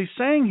 Listen, what he's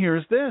saying here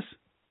is this.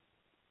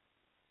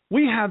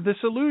 We have this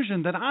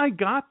illusion that I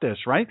got this,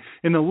 right?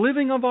 In the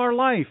living of our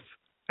life,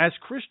 as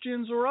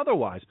Christians or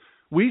otherwise,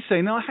 we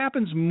say, now it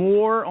happens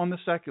more on the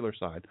secular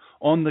side,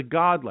 on the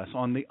godless,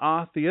 on the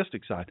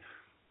atheistic side.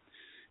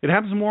 It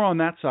happens more on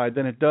that side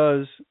than it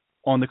does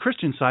on the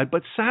Christian side.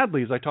 But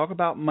sadly, as I talk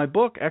about in my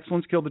book,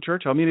 Excellence Killed the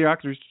Church, How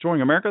Mediocrity is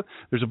Destroying America,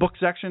 there's a book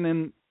section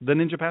in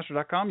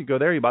theninjapastor.com. You go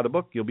there, you buy the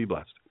book, you'll be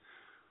blessed.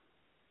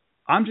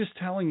 I'm just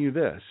telling you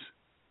this.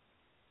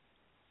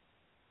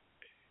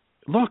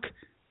 Look,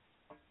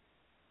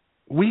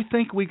 we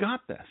think we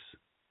got this.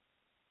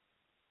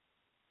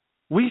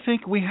 We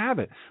think we have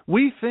it.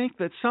 We think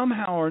that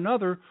somehow or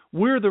another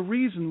we're the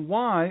reason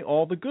why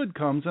all the good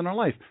comes in our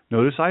life.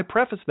 Notice I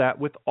preface that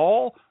with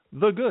all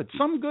the good.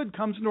 Some good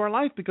comes into our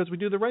life because we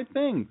do the right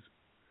things.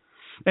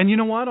 And you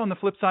know what? On the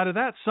flip side of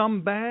that,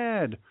 some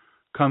bad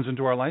comes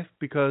into our life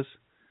because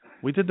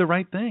we did the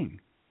right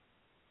thing.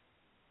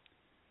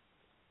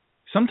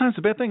 Sometimes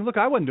the bad thing, look,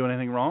 I wasn't doing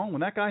anything wrong.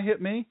 When that guy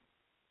hit me,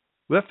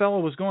 that fellow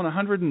was going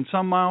 100 and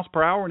some miles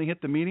per hour and he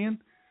hit the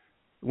median.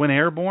 Went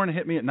airborne and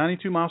hit me at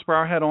 92 miles per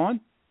hour head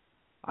on.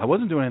 I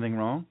wasn't doing anything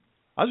wrong.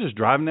 I was just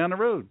driving down the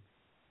road.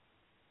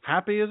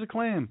 Happy as a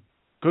clam.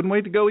 Couldn't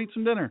wait to go eat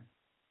some dinner.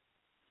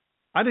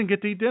 I didn't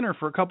get to eat dinner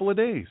for a couple of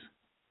days.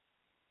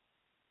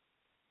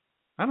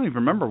 I don't even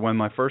remember when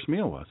my first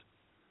meal was.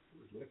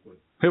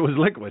 It was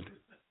liquid.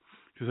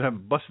 Because I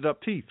have busted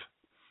up teeth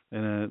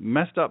and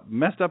messed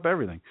up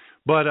everything.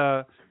 But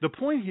the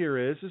point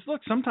here is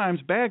look, sometimes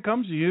bad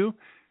comes to you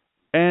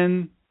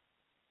and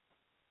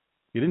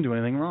you didn't do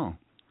anything wrong.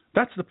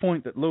 That's the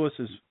point that Lewis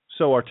is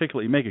so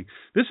articulately making.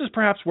 This is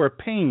perhaps where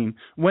pain,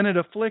 when it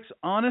afflicts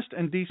honest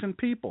and decent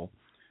people,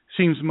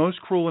 seems most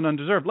cruel and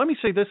undeserved. Let me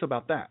say this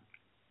about that.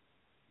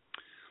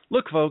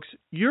 Look, folks,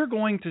 you're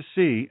going to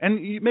see,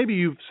 and maybe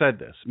you've said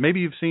this, maybe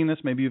you've seen this,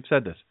 maybe you've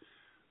said this.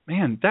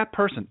 Man, that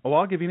person,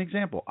 I'll give you an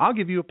example. I'll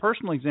give you a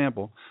personal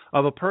example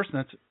of a person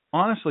that's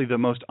honestly the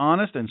most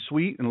honest and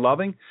sweet and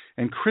loving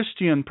and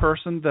Christian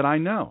person that I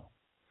know.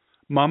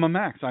 Mama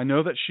Max. I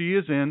know that she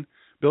is in,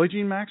 Billie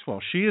Jean Maxwell,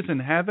 she is in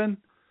heaven.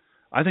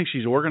 I think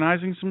she's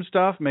organizing some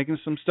stuff, making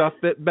some stuff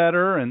bit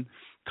better and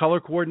color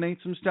coordinate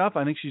some stuff.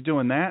 I think she's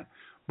doing that.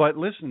 But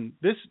listen,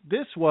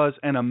 this was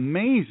an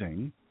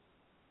amazing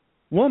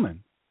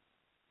woman.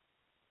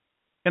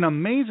 An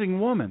amazing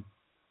woman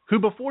who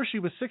before she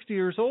was 60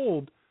 years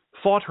old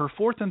fought her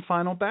fourth and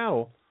final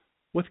battle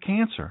with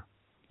cancer.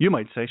 You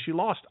might say she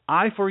lost.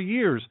 I, for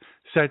years,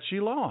 said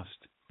she lost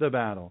the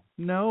battle.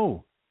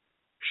 No,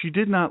 she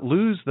did not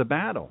lose the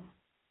battle.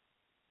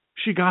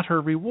 She got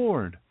her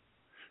reward.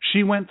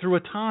 She went through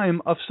a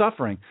time of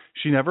suffering.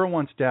 She never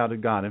once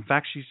doubted God. In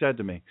fact, she said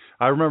to me,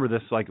 I remember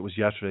this like it was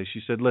yesterday,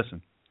 she said,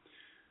 listen,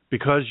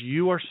 because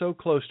you are so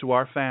close to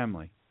our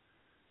family,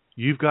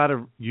 you've got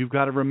to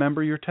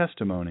remember your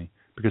testimony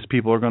because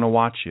people are going to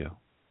watch you.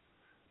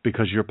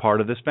 Because you're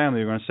part of this family.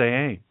 They're going to say,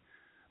 hey,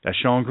 that's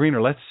Sean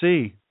Greener. Let's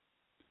see.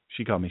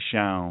 She called me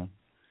Sean.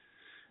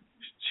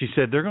 She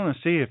said, they're going to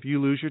see if you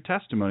lose your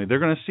testimony. They're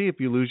going to see if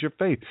you lose your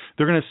faith.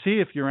 They're going to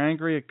see if you're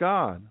angry at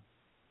God.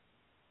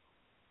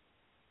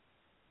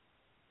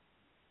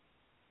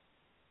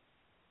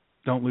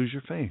 Don't lose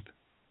your faith.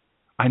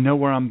 I know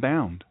where I'm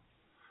bound.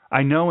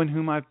 I know in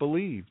whom I've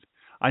believed.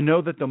 I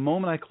know that the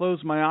moment I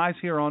close my eyes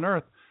here on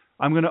earth,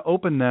 I'm going to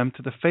open them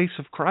to the face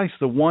of Christ,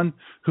 the one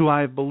who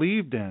I have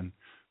believed in,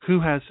 who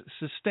has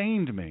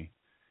sustained me,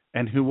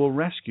 and who will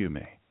rescue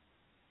me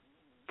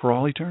for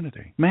all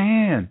eternity.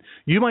 Man,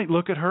 you might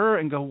look at her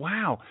and go,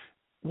 wow,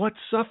 what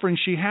suffering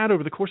she had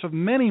over the course of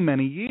many,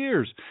 many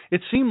years.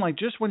 It seemed like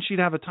just when she'd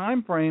have a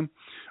time frame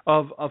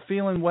of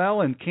feeling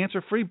well and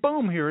cancer-free,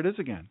 boom, here it is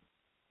again.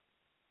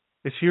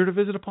 It's here to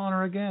visit upon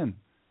her again.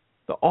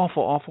 The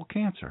awful, awful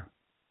cancer.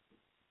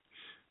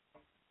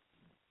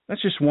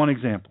 That's just one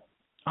example.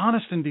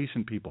 Honest and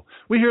decent people.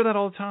 We hear that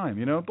all the time.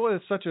 You know, boy,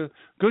 that's such a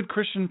good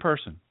Christian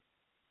person.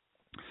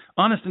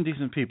 Honest and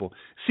decent people.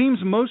 Seems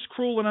most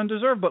cruel and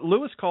undeserved, but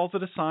Lewis calls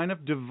it a sign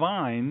of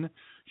divine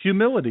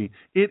humility.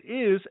 It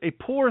is a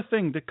poor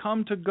thing to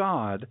come to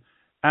God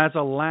as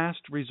a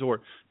last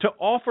resort, to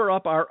offer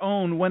up our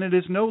own when it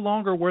is no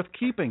longer worth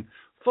keeping.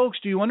 Folks,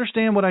 do you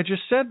understand what I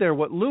just said there?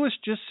 What Lewis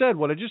just said,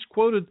 what I just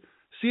quoted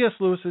C.S.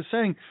 Lewis is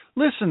saying,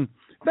 listen,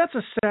 that's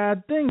a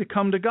sad thing to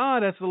come to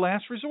God as the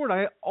last resort.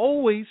 I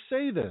always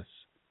say this.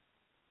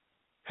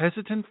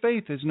 Hesitant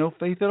faith is no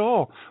faith at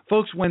all.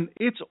 Folks, when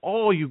it's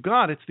all you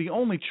got, it's the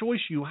only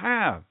choice you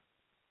have.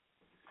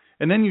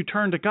 And then you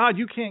turn to God,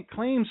 you can't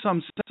claim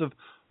some sense of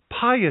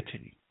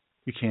piety.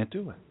 You can't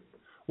do it.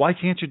 Why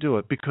can't you do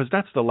it? Because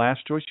that's the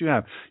last choice you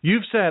have.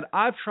 You've said,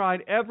 I've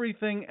tried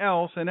everything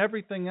else and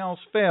everything else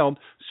failed,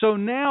 so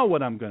now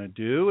what I'm going to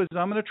do is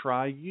I'm going to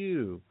try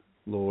you,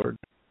 Lord.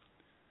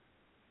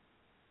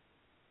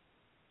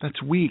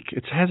 That's weak.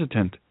 It's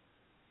hesitant.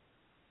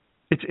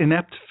 It's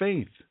inept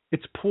faith.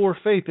 It's poor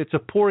faith. It's a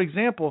poor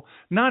example,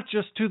 not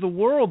just to the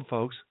world,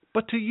 folks,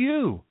 but to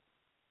you.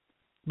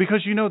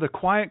 Because, you know, the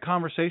quiet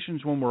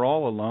conversations when we're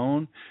all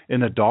alone in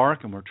the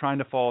dark and we're trying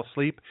to fall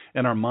asleep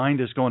and our mind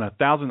is going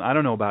 1,000. I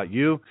don't know about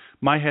you.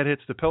 My head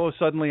hits the pillow.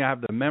 Suddenly I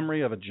have the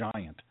memory of a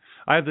giant.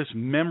 I have this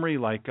memory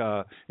like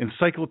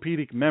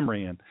encyclopedic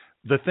memory. And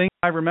the thing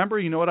I remember,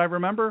 you know what I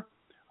remember?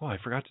 Oh, I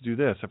forgot to do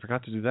this. I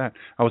forgot to do that.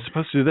 I was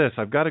supposed to do this.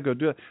 I've got to go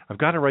do it. I've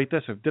got to write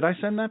this. Did I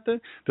send that thing?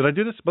 Did I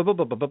do this?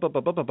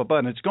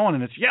 And it's going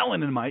and it's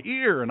yelling in my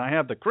ear, and I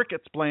have the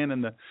crickets playing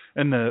and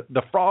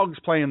the frogs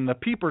playing and the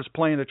peepers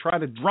playing to try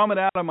to drum it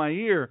out of my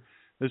ear.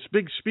 This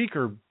big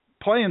speaker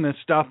playing this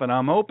stuff, and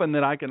I'm hoping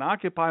that I can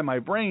occupy my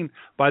brain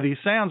by these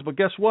sounds. But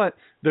guess what?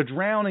 The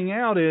drowning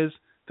out is,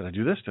 did I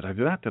do this? Did I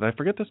do that? Did I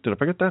forget this? Did I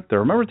forget that? Did I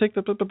remember to take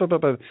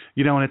the...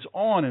 You know, and it's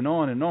on and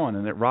on and on,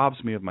 and it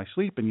robs me of my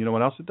sleep. And you know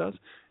what else it does?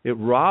 It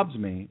robs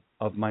me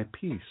of my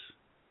peace.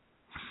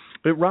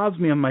 It robs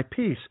me of my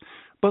peace.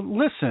 But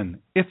listen,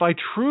 if I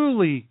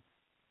truly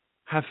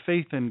have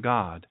faith in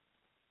God,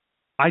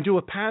 I do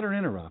a pattern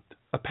interrupt,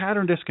 a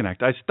pattern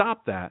disconnect. I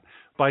stop that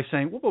by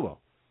saying, whoa, whoa, whoa.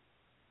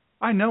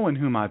 I know in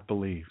whom I've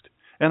believed,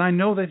 and I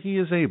know that He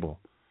is able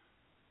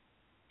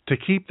to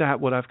keep that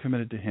what I've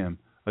committed to Him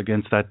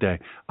against that day.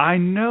 I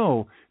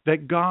know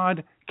that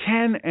God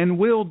can and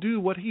will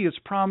do what He has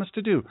promised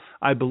to do.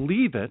 I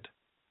believe it,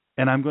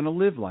 and I'm going to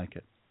live like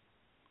it.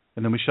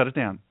 And then we shut it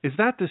down. Is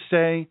that to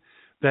say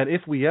that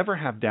if we ever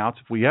have doubts,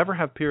 if we ever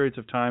have periods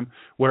of time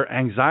where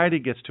anxiety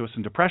gets to us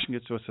and depression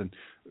gets to us and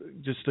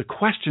just the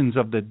questions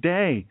of the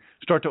day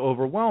start to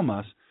overwhelm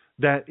us,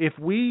 that if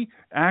we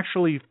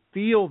actually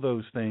feel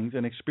those things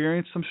and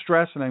experience some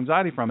stress and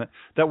anxiety from it,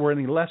 that we're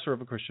any lesser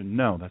of a Christian.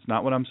 No, that's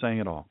not what I'm saying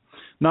at all.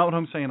 Not what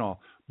I'm saying at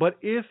all. But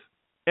if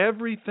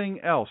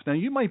everything else, now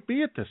you might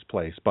be at this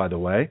place, by the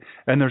way,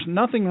 and there's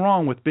nothing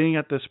wrong with being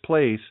at this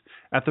place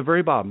at the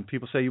very bottom.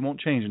 People say you won't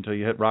change until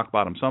you hit rock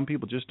bottom. Some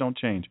people just don't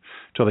change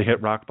until they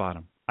hit rock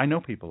bottom. I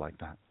know people like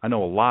that. I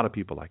know a lot of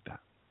people like that.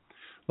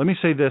 Let me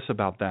say this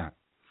about that.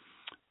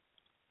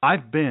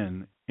 I've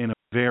been in a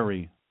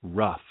very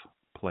rough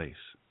place.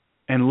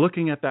 And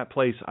looking at that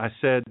place, I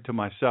said to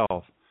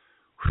myself,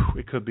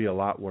 it could be a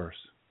lot worse.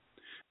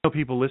 I know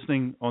people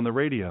listening on the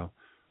radio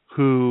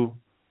who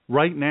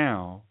right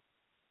now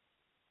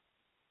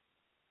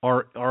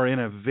are in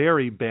a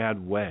very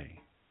bad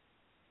way.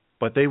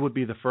 But they would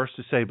be the first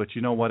to say, but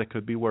you know what? It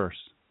could be worse.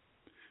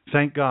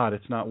 Thank God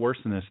it's not worse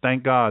than this.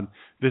 Thank God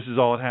this is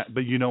all it has.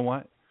 But you know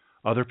what?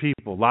 Other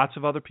people, lots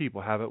of other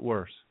people have it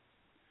worse.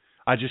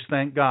 I just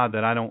thank God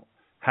that I don't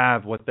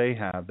have what they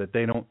have, that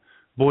they don't.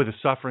 Boy, the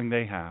suffering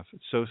they have,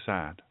 it's so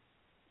sad.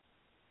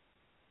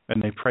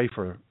 And they pray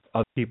for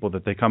other people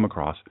that they come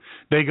across.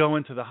 They go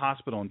into the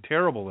hospital in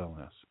terrible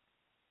illness,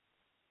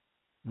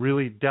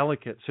 really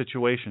delicate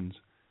situations,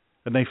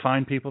 and they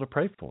find people to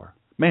pray for.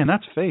 Man,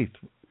 that's faith,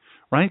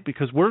 right?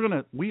 Because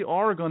we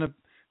are gonna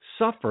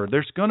suffer.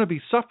 There's gonna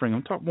be suffering.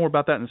 I'll talk more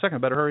about that in a second. I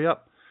better hurry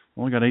up.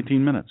 Only got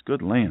 18 minutes.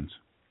 Good lands.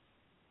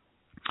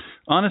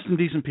 Honest and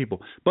decent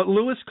people. But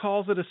Lewis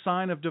calls it a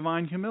sign of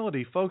divine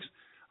humility. Folks,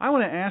 I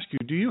want to ask you,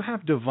 do you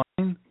have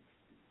divine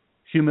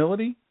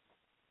humility?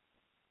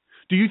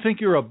 Do you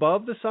think you're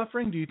above the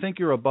suffering? Do you think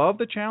you're above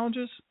the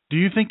challenges? Do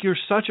you think you're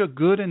such a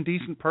good and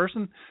decent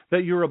person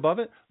that you're above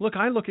it? Look,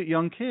 I look at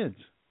young kids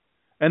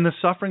and the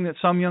suffering that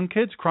some young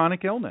kids,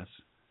 chronic illness.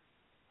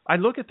 I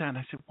look at that and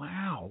I say,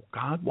 wow,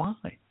 God, why?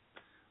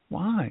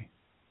 Why?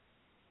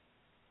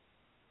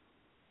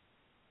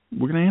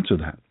 We're going to answer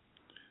that.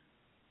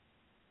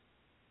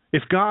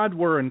 If God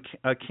were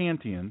a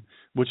Kantian,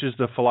 which is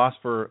the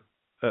philosopher,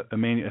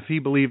 if he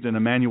believed in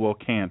Immanuel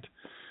Kant,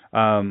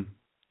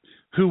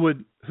 who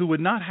would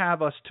not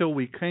have us till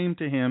we came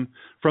to him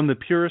from the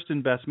purest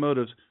and best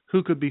motives,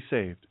 who could be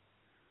saved?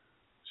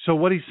 So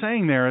what he's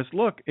saying there is,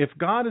 look, if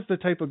God is the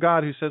type of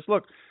God who says,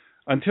 look,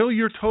 until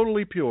you're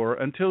totally pure,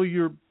 until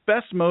your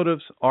best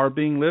motives are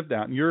being lived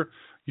out, and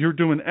you're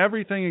doing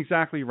everything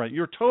exactly right,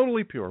 you're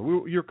totally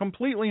pure, you're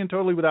completely and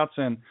totally without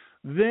sin,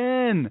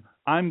 then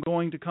I'm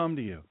going to come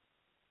to you.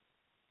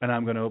 And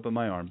I'm going to open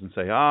my arms and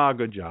say,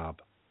 good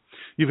job.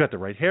 You've got the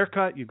right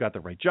haircut. You've got the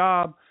right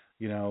job.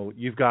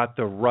 You've got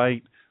the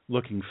right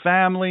looking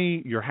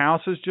family. Your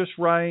house is just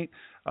right.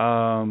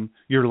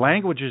 Your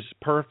language is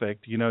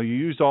perfect. You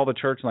used all the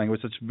church language.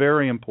 It's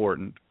very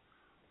important.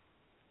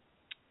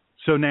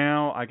 So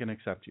now I can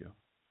accept you.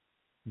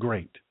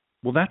 Great.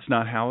 Well, that's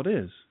not how it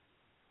is.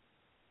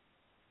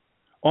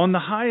 On the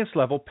highest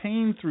level,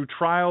 pain through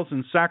trials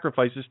and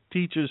sacrifices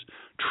teaches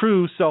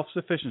true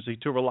self-sufficiency,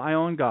 to rely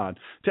on God,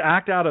 to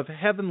act out of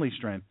heavenly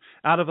strength,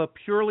 out of a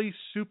purely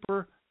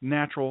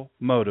supernatural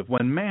motive.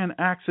 When man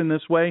acts in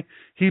this way,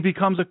 he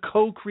becomes a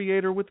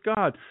co-creator with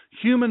God.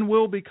 Human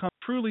will become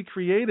truly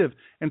creative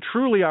and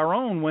truly our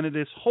own when it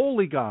is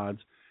wholly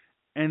God's.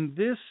 And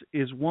this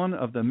is one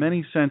of the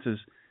many senses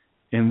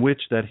in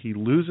which that he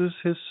loses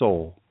his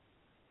soul,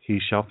 he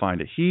shall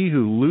find it. He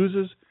who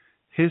loses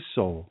his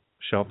soul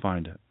shall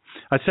find it.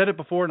 I said it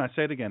before and I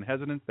say it again.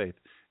 Hesitant faith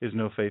is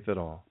no faith at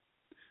all.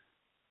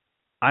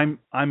 I'm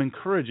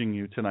encouraging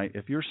you tonight,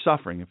 if you're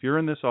suffering, if you're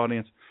in this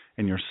audience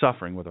and you're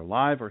suffering, whether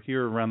live or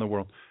here around the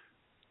world,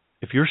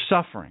 if you're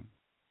suffering,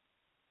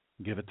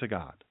 give it to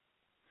God.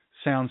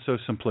 Sounds so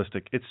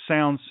simplistic. It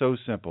sounds so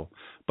simple.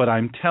 But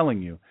I'm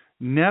telling you,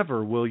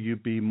 never will you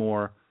be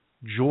more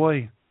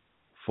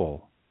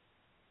joyful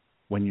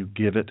when you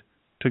give it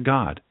to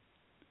God.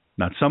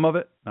 Not some of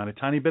it, not a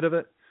tiny bit of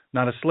it,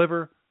 not a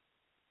sliver.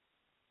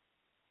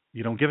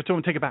 You don't give it to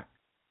him, take it back.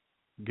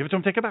 Give it to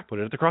him, take it back. Put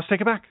it at the cross,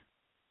 take it back.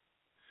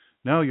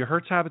 No, your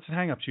hurts, habits, and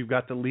hangups, you've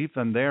got to leave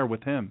them there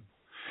with him.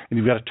 And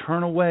you've got to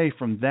turn away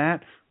from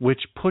that which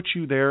put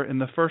you there in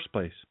the first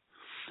place.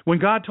 When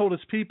God told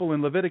his people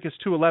in Leviticus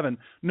 2:11,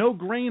 no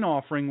grain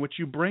offering which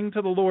you bring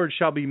to the Lord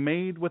shall be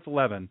made with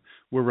leaven,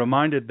 we're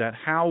reminded that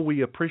how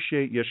we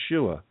appreciate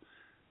Yeshua,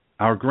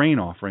 our grain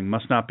offering,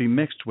 must not be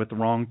mixed with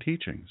wrong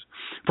teachings.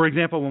 For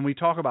example, when we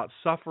talk about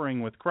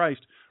suffering with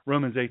Christ,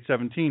 Romans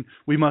 8:17,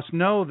 we must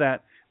know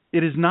that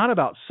it is not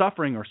about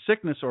suffering or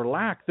sickness or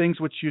lack, things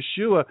which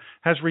Yeshua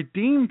has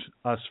redeemed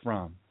us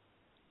from,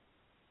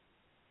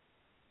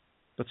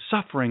 but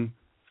suffering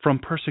from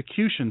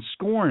persecution,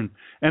 scorn,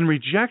 and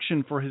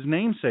rejection for his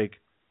namesake,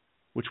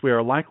 which we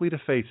are likely to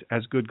face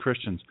as good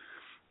Christians.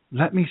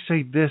 Let me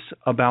say this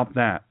about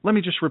that. Let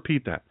me just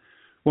repeat that.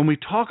 When we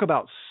talk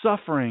about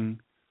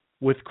suffering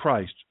with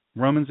Christ,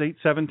 Romans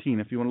 8:17,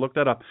 if you want to look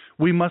that up,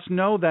 we must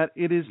know that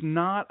it is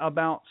not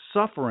about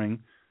suffering,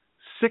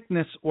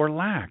 sickness, or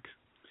lack.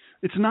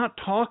 It's not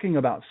talking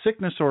about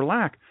sickness or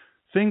lack,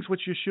 things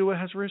which Yeshua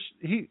has,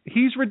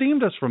 he's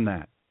redeemed us from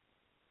that.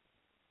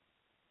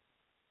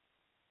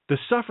 The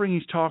suffering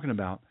he's talking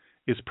about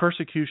is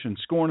persecution,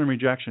 scorn, and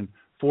rejection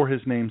for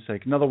his name's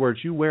sake. In other words,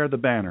 you wear the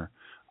banner,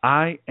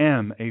 I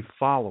am a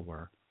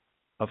follower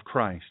of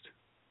Christ.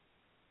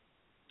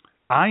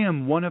 I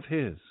am one of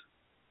his.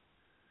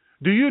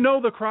 Do you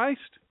know the Christ?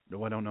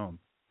 No, I don't know him.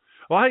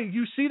 Well,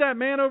 you see that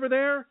man over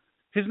there?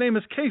 His name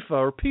is Kepha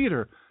or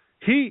Peter.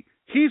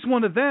 He's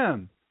one of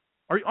them.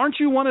 Aren't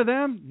you one of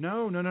them?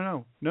 No.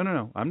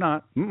 I'm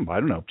not. I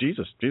don't know.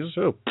 Jesus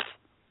who?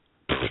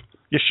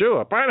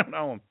 Yeshua. I don't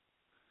know him.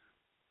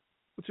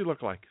 What's he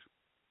look like?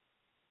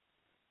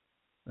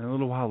 And a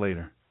little while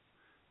later,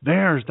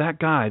 there's that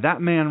guy,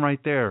 that man right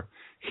there.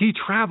 He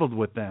traveled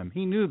with them.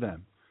 He knew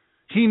them.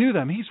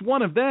 He's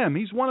one of them.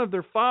 He's one of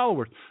their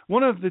followers,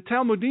 one of the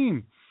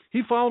Talmudim.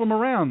 He followed them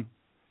around.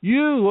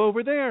 You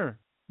over there.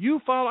 You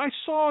followed. I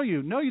saw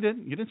you. No, you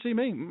didn't. You didn't see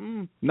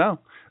me. No.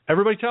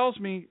 Everybody tells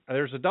me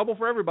there's a double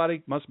for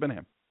everybody. Must have been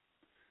him.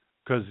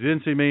 Because you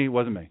didn't see me. It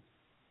wasn't me.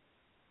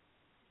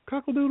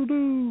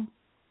 Cockle-doodle-doo.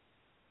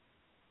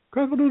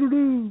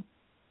 Cockle-doodle-doo.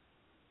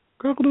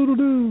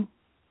 Cockle-doodle-doo.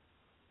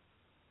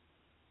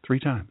 3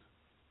 times.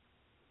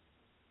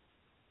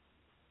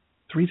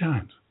 3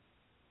 times.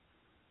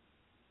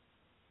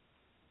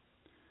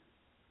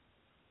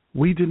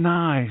 We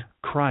deny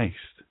Christ.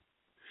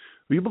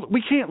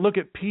 We can't look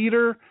at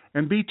Peter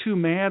and be too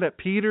mad at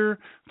Peter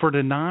for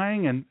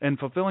denying and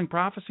fulfilling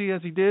prophecy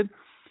as he did,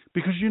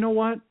 because you know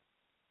what?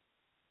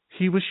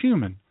 He was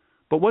human.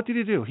 But what did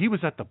he do? He was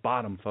at the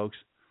bottom, folks.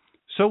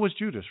 So was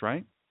Judas,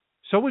 right?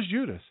 So was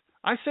Judas.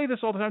 I say this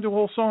all the time.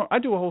 I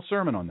do a whole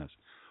sermon on this.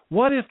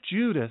 What if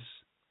Judas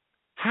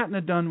hadn't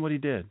have done what he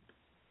did?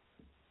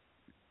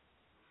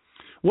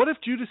 What if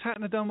Judas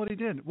hadn't have done what he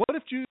did? What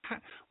if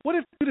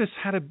Judas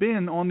had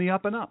been on the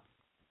up and up?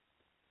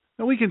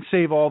 Now, we can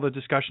save all the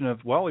discussion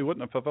of, well, he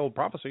wouldn't have fulfilled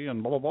prophecy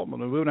and blah, blah, blah,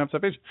 we wouldn't have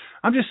salvation.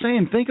 I'm just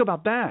saying, think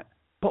about that.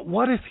 But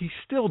what if he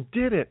still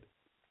did it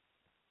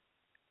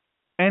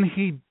and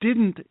he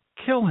didn't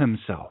kill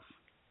himself?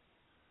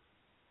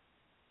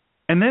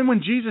 And then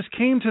when Jesus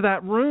came to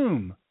that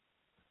room,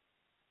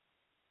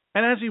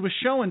 and as he was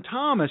showing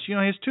Thomas,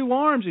 his 2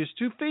 arms, his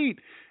 2 feet,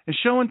 and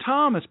showing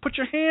Thomas, put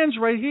your hands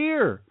right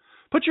here.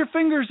 Put your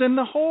fingers in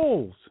the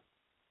holes.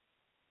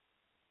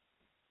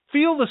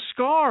 Feel the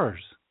scars.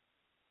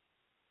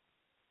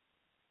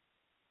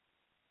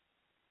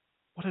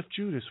 What if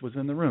Judas was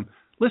in the room?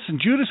 Listen,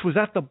 Judas was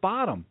at the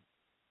bottom.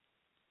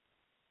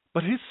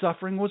 But his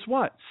suffering was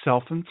what?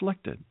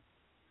 Self-inflicted.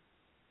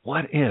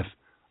 What if,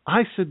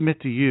 I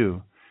submit to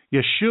you,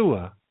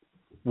 Yeshua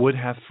would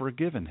have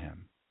forgiven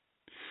him?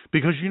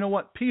 Because you know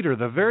what? Peter,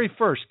 the very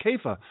first,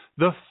 Kepha,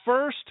 the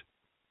first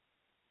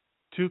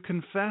to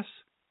confess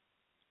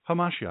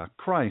Hamashiach,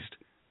 Christ,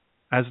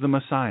 as the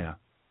Messiah,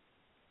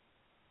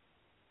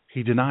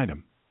 he denied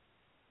him.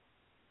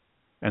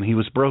 And he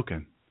was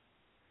broken.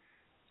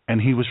 And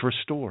he was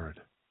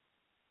restored.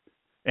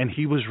 And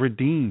he was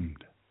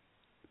redeemed.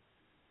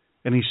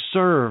 And he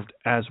served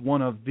as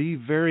one of the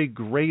very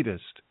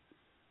greatest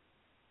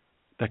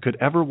that could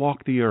ever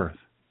walk the earth.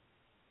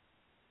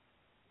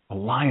 A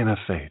lion of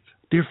faith.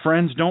 Dear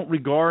friends, don't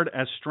regard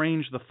as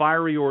strange the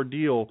fiery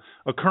ordeal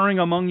occurring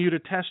among you to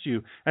test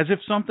you, as if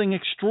something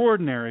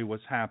extraordinary was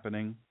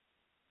happening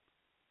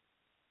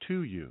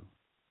to you.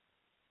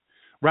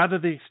 Rather,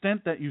 the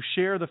extent that you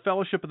share the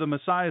fellowship of the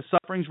Messiah's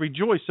sufferings,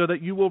 rejoice, so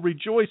that you will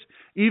rejoice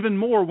even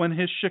more when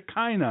his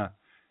Shekinah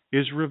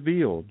is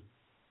revealed.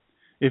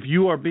 If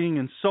you are being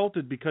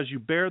insulted because you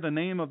bear the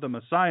name of the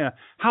Messiah,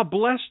 how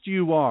blessed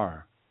you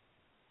are!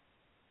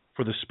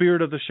 For the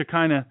Spirit of the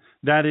Shekinah,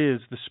 that is,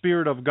 the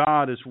Spirit of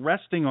God, is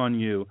resting on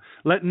you.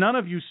 Let none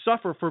of you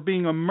suffer for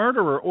being a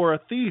murderer or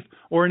a thief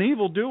or an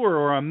evildoer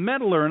or a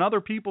meddler in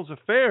other people's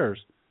affairs.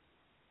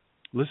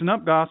 Listen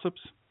up, gossips.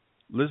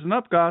 Listen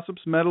up,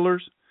 gossips,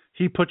 meddlers.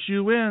 He puts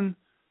you in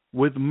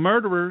with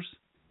murderers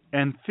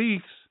and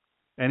thieves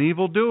and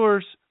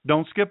evildoers.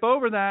 Don't skip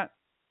over that.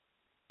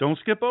 Don't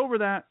skip over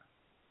that.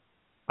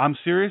 I'm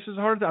serious as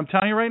hard as I'm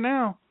telling you right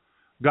now.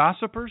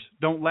 Gossipers,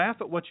 don't laugh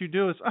at what you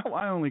do. It's,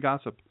 I only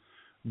gossip.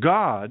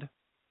 God,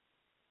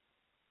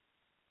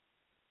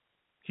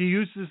 he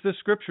uses this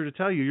scripture to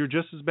tell you you're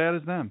just as bad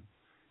as them.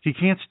 He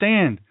can't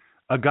stand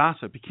a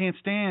gossip. He can't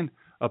stand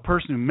a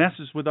person who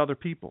messes with other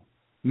people,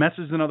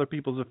 messes in other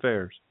people's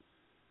affairs.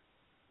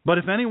 But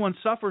if anyone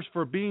suffers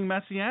for being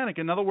messianic,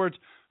 in other words,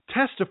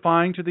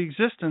 testifying to the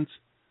existence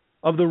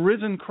of the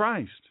risen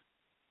Christ,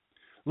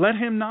 let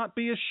him not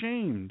be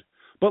ashamed,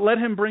 but let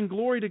him bring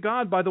glory to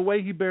God by the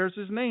way he bears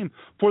his name.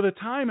 For the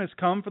time has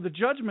come for the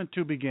judgment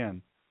to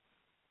begin.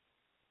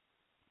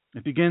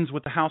 It begins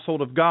with the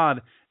household of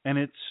God, and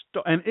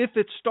if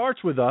it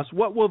starts with us,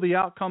 what will the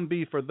outcome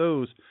be for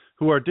those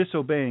who are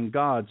disobeying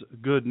God's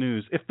good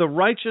news? If the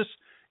righteous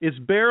is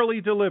barely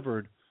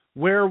delivered,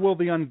 where will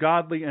the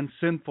ungodly and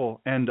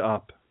sinful end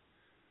up?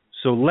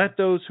 So let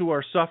those who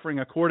are suffering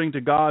according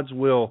to God's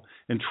will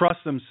entrust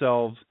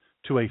themselves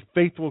to a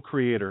faithful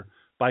Creator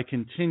by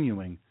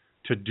continuing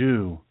to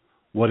do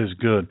what is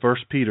good. 1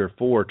 Peter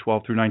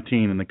 4:12 through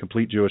 19 in the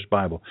Complete Jewish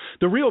Bible.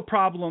 The real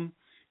problem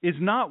is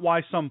not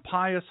why some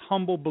pious,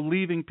 humble,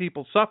 believing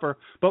people suffer,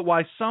 but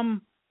why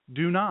some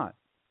do not.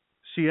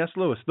 C.S.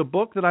 Lewis. The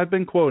book that I've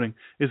been quoting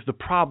is The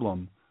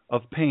Problem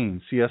of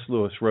Pain, C.S.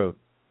 Lewis wrote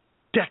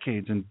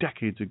decades and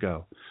decades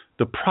ago.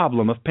 The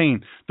problem of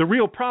pain. The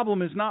real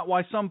problem is not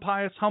why some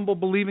pious, humble,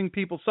 believing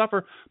people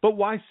suffer, but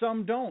why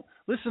some don't.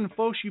 Listen,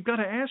 folks, you've got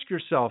to ask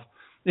yourself,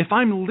 if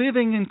I'm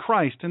living in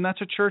Christ, and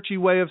that's a churchy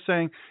way of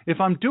saying, if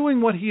I'm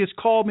doing what He has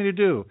called me to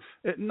do,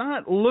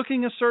 not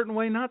looking a certain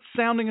way, not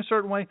sounding a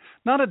certain way,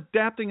 not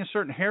adapting a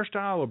certain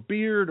hairstyle or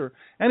beard or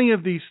any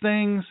of these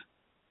things,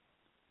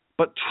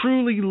 but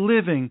truly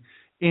living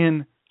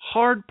in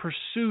hard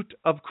pursuit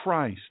of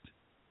Christ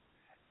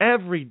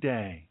every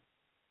day,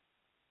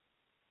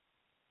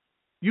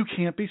 you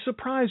can't be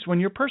surprised when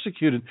you're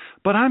persecuted.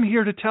 But I'm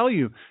here to tell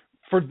you,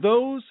 for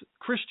those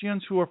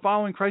Christians who are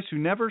following Christ who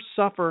never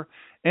suffer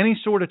any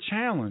sort of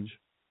challenge,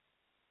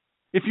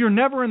 if you're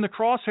never in the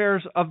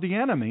crosshairs of the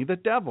enemy, the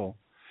devil,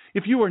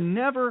 if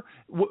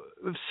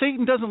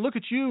Satan doesn't look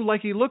at you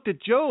like he looked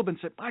at Job and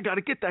said, I got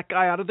to get that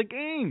guy out of the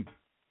game.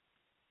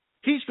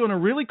 He's going to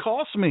really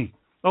cost me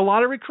a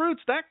lot of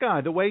recruits, that guy,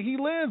 the way he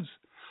lives.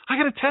 I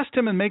got to test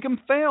him and make him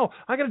fail.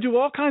 I got to do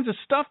all kinds of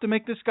stuff to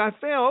make this guy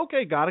fail.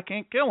 Okay, God, I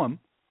can't kill him,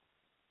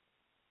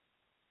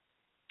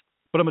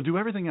 but I'm going to do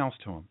everything else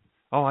to him.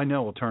 Oh, I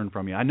know he'll turn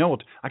from you. I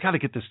got to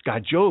get this guy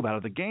Job out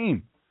of the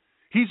game.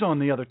 He's on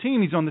the other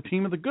team. He's on the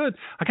team of the good.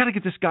 I got to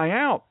get this guy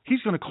out.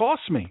 He's going to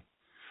cost me.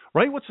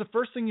 Right? What's the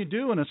first thing you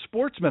do in a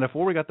sports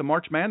metaphor? We got the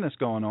March Madness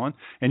going on,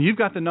 and you've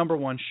got the number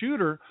one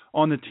shooter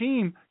on the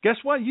team. Guess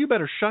what? You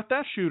better shut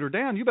that shooter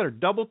down. You better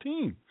double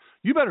team.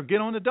 You better get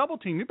on the double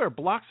team. You better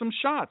block some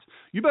shots.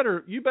 You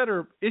better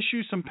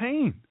issue some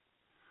pain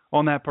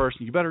on that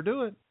person. You better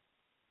do it,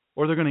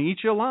 or they're going to eat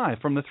you alive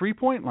from the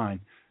 3-point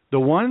line. The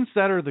ones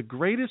that are the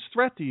greatest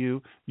threat to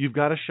you, you've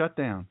got to shut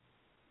down.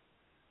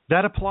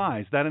 That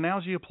applies. That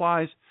analogy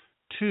applies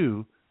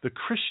to the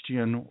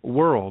Christian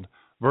world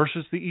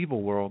versus the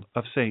evil world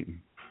of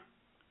Satan.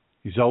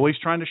 He's always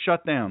trying to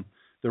shut down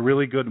the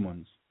really good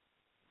ones.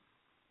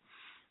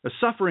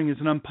 Suffering is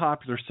an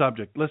unpopular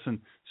subject.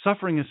 Listen,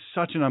 suffering is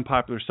such an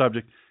unpopular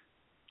subject.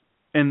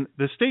 And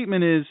the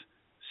statement is,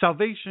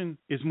 salvation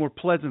is more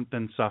pleasant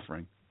than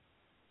suffering.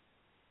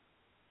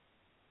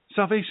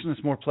 Salvation is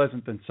more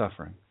pleasant than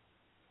suffering.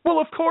 Well,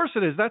 of course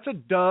it is. That's a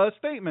duh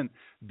statement.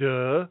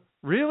 Duh.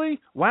 Really?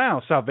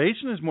 Wow,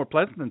 salvation is more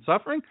pleasant than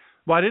suffering?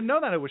 Well, I didn't know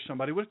that. I wish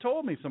somebody would have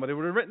told me. Somebody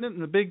would have written it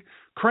in the big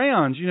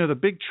crayons, the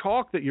big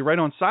chalk that you write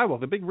on sidewalks,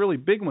 the big, really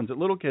big ones that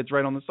little kids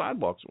write on the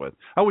sidewalks with.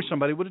 I wish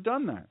somebody would have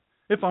done that.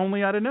 If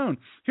only I'd have known.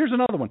 Here's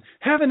another one.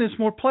 Heaven is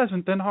more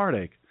pleasant than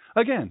heartache.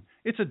 Again,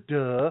 it's a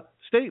duh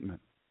statement.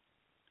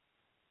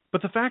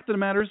 But the fact of the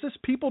matter is this,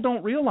 people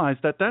don't realize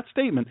that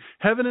statement,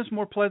 heaven is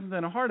more pleasant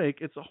than a heartache,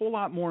 it's a whole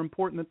lot more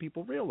important than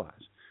people realize.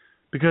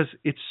 Because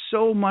it's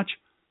so much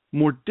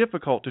more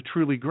difficult to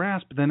truly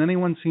grasp than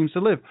anyone seems to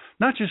live.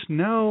 Not just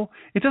know,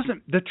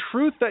 the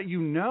truth that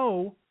you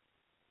know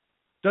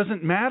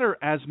doesn't matter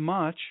as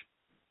much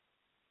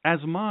as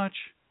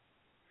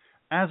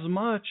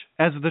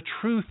the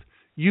truth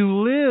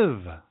you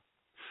live.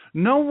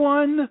 No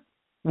one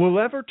will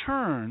ever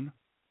turn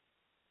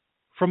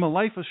from a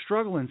life of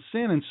struggle and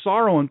sin and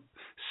sorrow and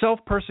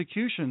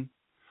self-persecution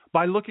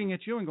by looking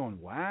at you and going,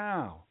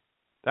 wow,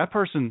 that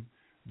person,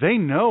 they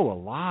know a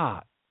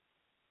lot.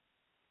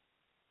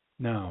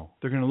 No,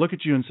 they're going to look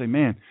at you and say,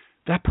 man,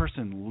 that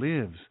person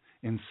lives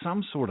in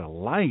some sort of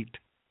light.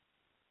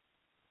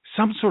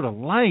 Some sort of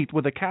light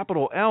with a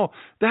capital L.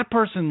 That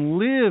person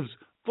lives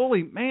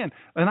fully, man.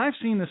 And I've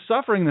seen the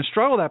suffering, the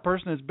struggle that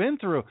person has been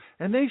through,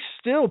 and they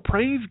still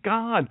praise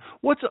God.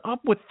 What's up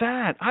with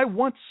that? I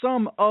want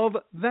some of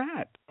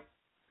that.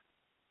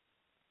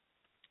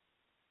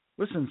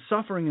 Listen,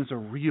 suffering is a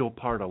real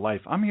part of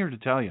life. I'm here to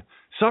tell you,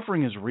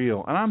 suffering is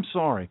real, and I'm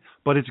sorry,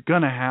 but it's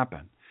going to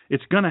happen.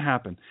 It's going to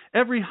happen.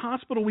 Every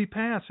hospital we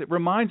pass, it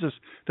reminds us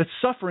that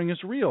suffering is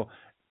real.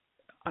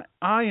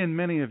 I and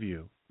many of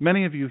you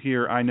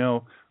here, I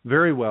know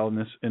very well in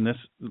the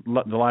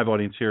live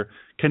audience here,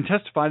 can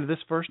testify to this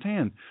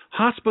firsthand.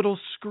 Hospitals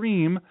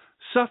scream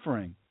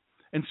suffering.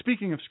 And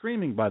speaking of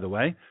screaming, by the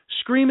way,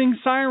 screaming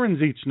sirens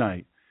each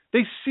night.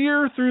 They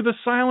sear through the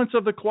silence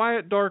of the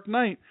quiet, dark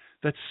night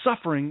that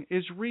suffering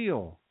is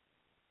real.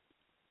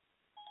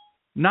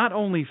 Not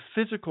only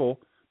physical,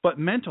 but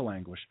mental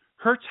anguish.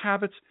 Hurts,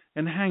 habits,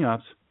 and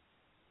hangups.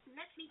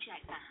 Let me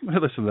check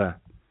that. Listen to that.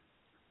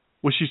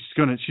 Well, she's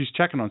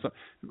checking on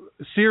something.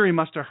 Siri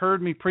must have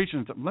heard me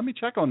preaching. Let me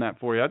check on that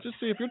for you. I'll just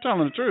see if you're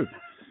telling the truth.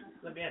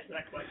 Let me ask you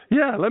that question.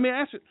 Yeah, let me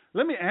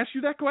ask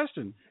you that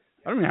question.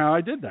 I don't know how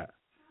I did that.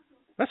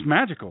 That's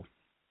magical.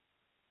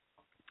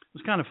 It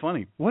was kind of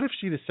funny. What if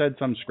she'd have said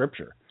some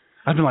scripture?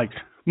 I'd been like,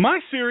 my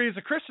Siri is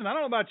a Christian. I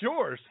don't know about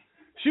yours.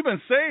 She's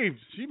been saved.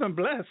 She's been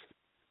blessed.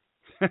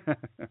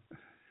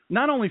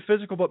 Not only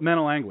physical, but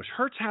mental anguish.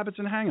 Hurts, habits,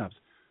 and hangups.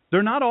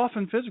 They're not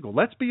often physical.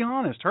 Let's be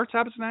honest. Hurts,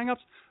 habits, and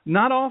hangups,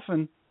 not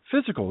often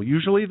physical.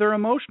 Usually they're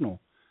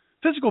emotional.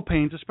 Physical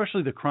pains,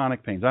 especially the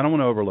chronic pains, I don't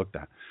want to overlook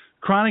that.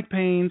 Chronic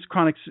pains,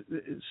 chronic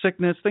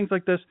sickness, things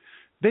like this,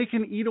 they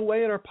can eat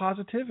away at our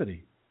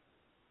positivity.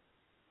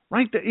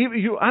 Right?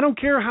 I don't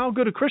care how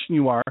good a Christian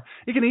you are.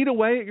 It can eat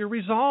away at your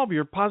resolve,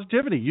 your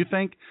positivity. You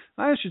think,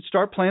 I should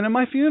start planning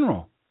my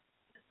funeral.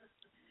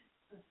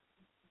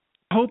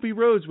 Hope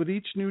erodes with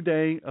each new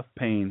day of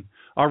pain.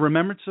 Our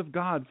remembrance of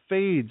God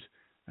fades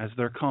as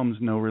there comes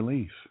no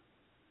relief.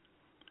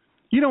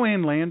 You know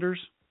Ann Landers?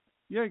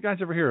 You guys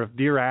ever hear of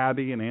Dear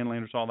Abby and Ann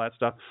Landers, all that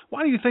stuff?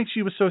 Why do you think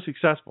she was so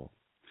successful?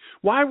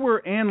 Why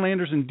were Ann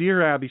Landers and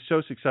Dear Abby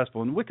so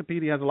successful? And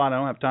Wikipedia has a lot. I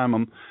don't have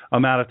time.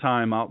 I'm out of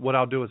time. What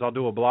I'll do is I'll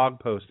do a blog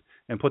post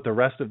and put the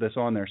rest of this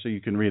on there so you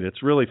can read it.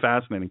 It's really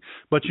fascinating.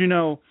 But, you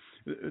know,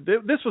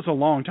 this was a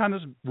long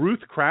time.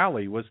 Ruth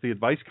Crowley was the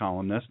advice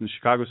columnist in the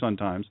Chicago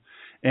Sun-Times.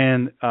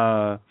 And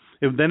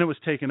then it was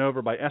taken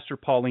over by Esther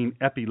Pauline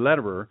Eppie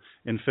Lederer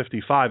in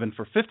 1955. And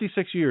for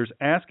 56 years,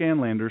 Ask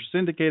Ann Landers,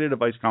 syndicated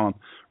advice column,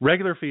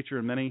 regular feature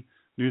in many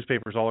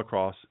newspapers all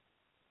across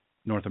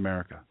North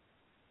America.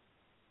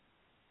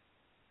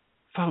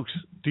 Folks,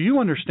 do you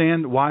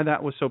understand why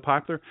that was so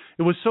popular?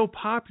 It was so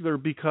popular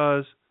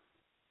because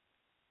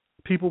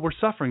people were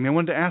suffering. They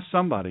wanted to ask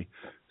somebody.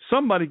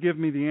 Somebody give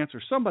me the answer.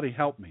 Somebody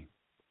help me.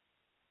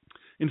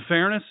 In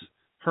fairness,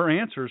 her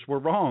answers were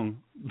wrong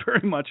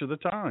very much of the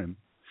time.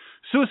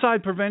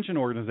 Suicide prevention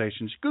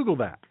organizations. Google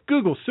that.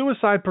 Google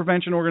suicide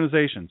prevention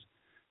organizations.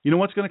 You know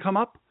what's going to come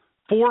up?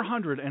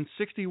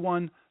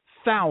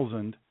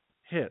 461,000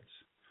 hits.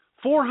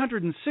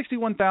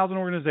 461,000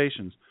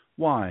 organizations.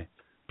 Why?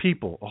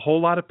 People, a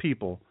whole lot of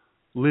people,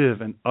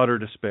 live in utter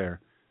despair.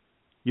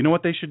 You know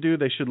what they should do?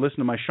 They should listen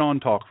to my Sean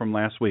talk from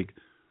last week.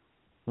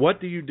 What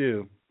do you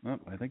do? Oh,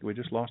 I think we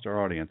just lost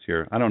our audience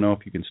here. I don't know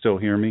if you can still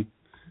hear me.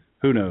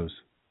 Who knows?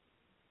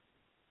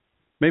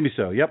 Maybe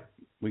so. Yep,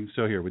 we can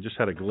still hear. We just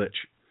had a glitch.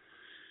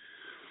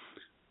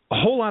 A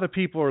whole lot of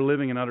people are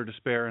living in utter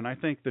despair, and I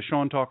think the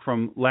Sean talk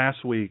from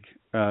last week,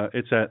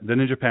 it's at The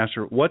Ninja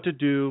Pastor, What to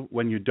Do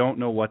When You Don't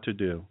Know What to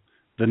Do,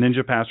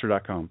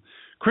 theninjapastor.com.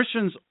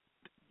 Christians,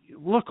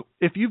 look,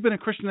 if you've been a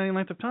Christian any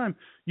length of time,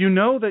 you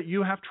know that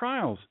you have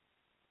trials.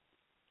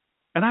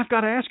 And I've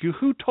got to ask you,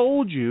 who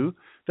told you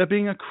that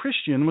being a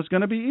Christian was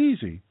going to be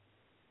easy?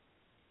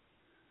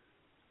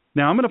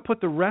 Now, I'm going to put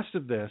the rest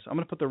of this,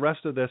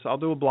 I'll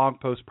do a blog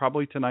post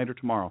probably tonight or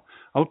tomorrow.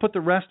 I'll put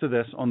the rest of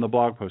this on the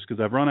blog post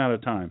because I've run out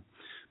of time.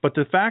 But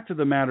the fact of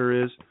the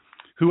matter is,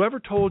 whoever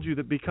told you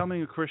that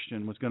becoming a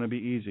Christian was going to be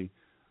easy,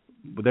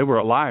 they were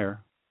a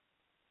liar.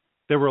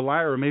 They were a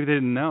liar, or maybe they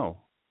didn't know.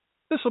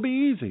 This will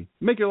be easy.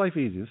 Make your life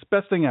easy. It's the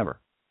best thing ever.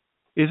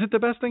 Is it the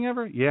best thing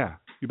ever? Yeah,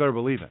 you better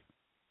believe it.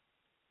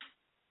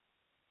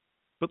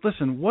 But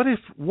listen, what if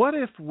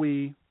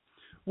we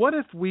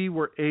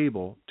were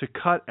able to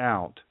cut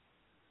out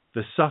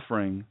the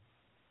suffering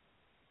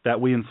that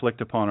we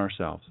inflict upon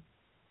ourselves?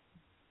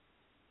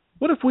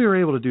 What if we were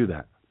able to do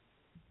that?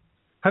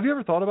 Have you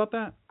ever thought about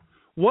that?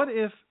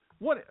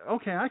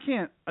 Okay, I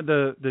can't,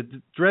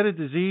 the dreaded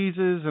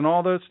diseases and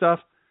all that stuff,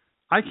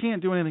 I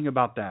can't do anything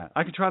about that.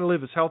 I can try to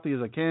live as healthy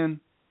as I can.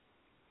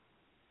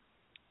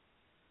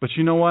 But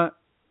you know what?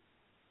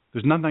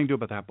 There's nothing I can do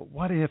about that. But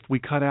what if we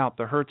cut out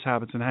the hurts,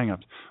 habits, and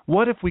hangups?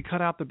 What if we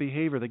cut out the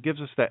behavior that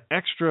gives us that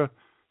extra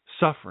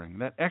suffering,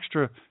 that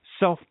extra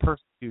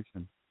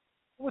self-persecution?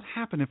 What would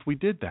happen if we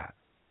did that?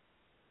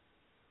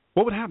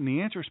 What would happen?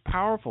 The answer is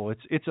powerful.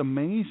 It's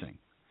amazing.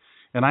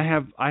 And I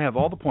have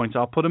all the points.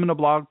 I'll put them in a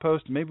blog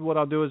post. Maybe what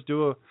I'll do is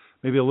do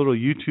maybe a little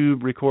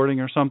YouTube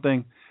recording or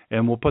something,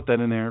 and we'll put that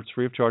in there. It's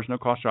free of charge, no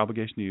cost or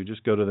obligation to you.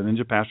 Just go to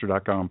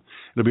theninjapastor.com.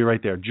 It'll be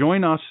right there.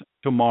 Join us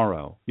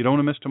tomorrow. You don't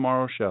want to miss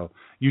tomorrow's show.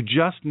 You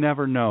just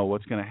never know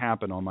what's going to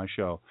happen on my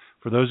show.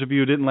 For those of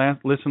you who didn't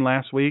listen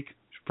last week,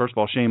 first of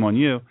all, shame on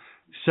you.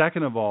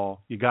 Second of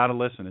all, you got to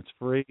listen. It's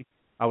free.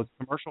 I was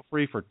commercial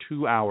free for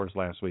 2 hours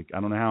last week.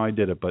 I don't know how I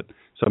did it, but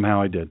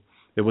somehow I did.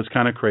 It was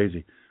kind of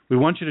crazy. We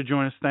want you to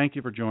join us. Thank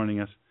you for joining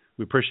us.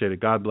 We appreciate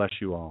it. God bless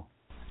you all.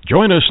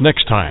 Join us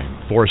next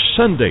time for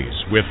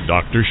Sundays with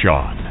Dr.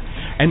 Sean.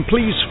 And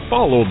please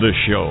follow this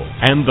show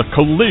and the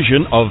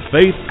Collision of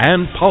Faith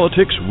and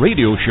Politics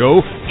radio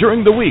show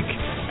during the week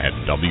at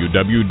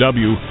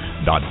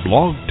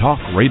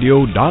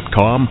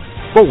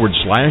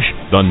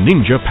www.blogtalkradio.com/The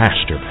Ninja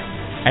Pastor.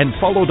 And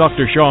follow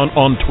Dr. Sean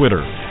on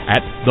Twitter at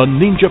The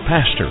Ninja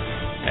Pastor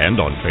and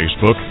on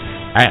Facebook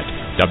at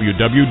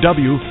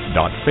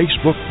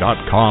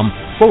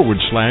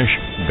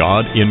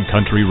www.facebook.com/God in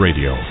Country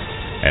Radio.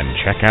 And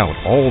check out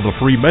all the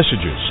free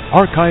messages,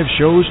 archive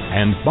shows,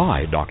 and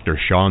buy Dr.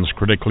 Sean's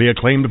critically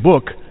acclaimed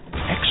book,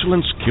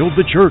 Excellence Killed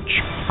the Church,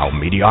 How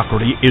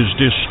Mediocrity is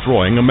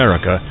Destroying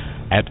America,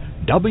 at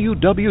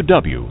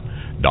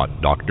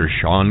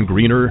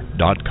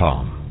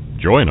www.drshawngreener.com.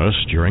 Join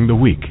us during the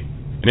week.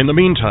 And in the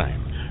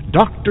meantime,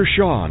 Dr.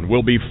 Sean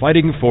will be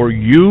fighting for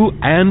you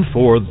and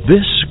for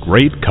this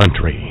great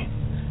country.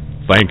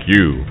 Thank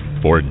you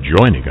for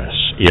joining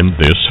us in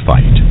this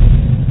fight.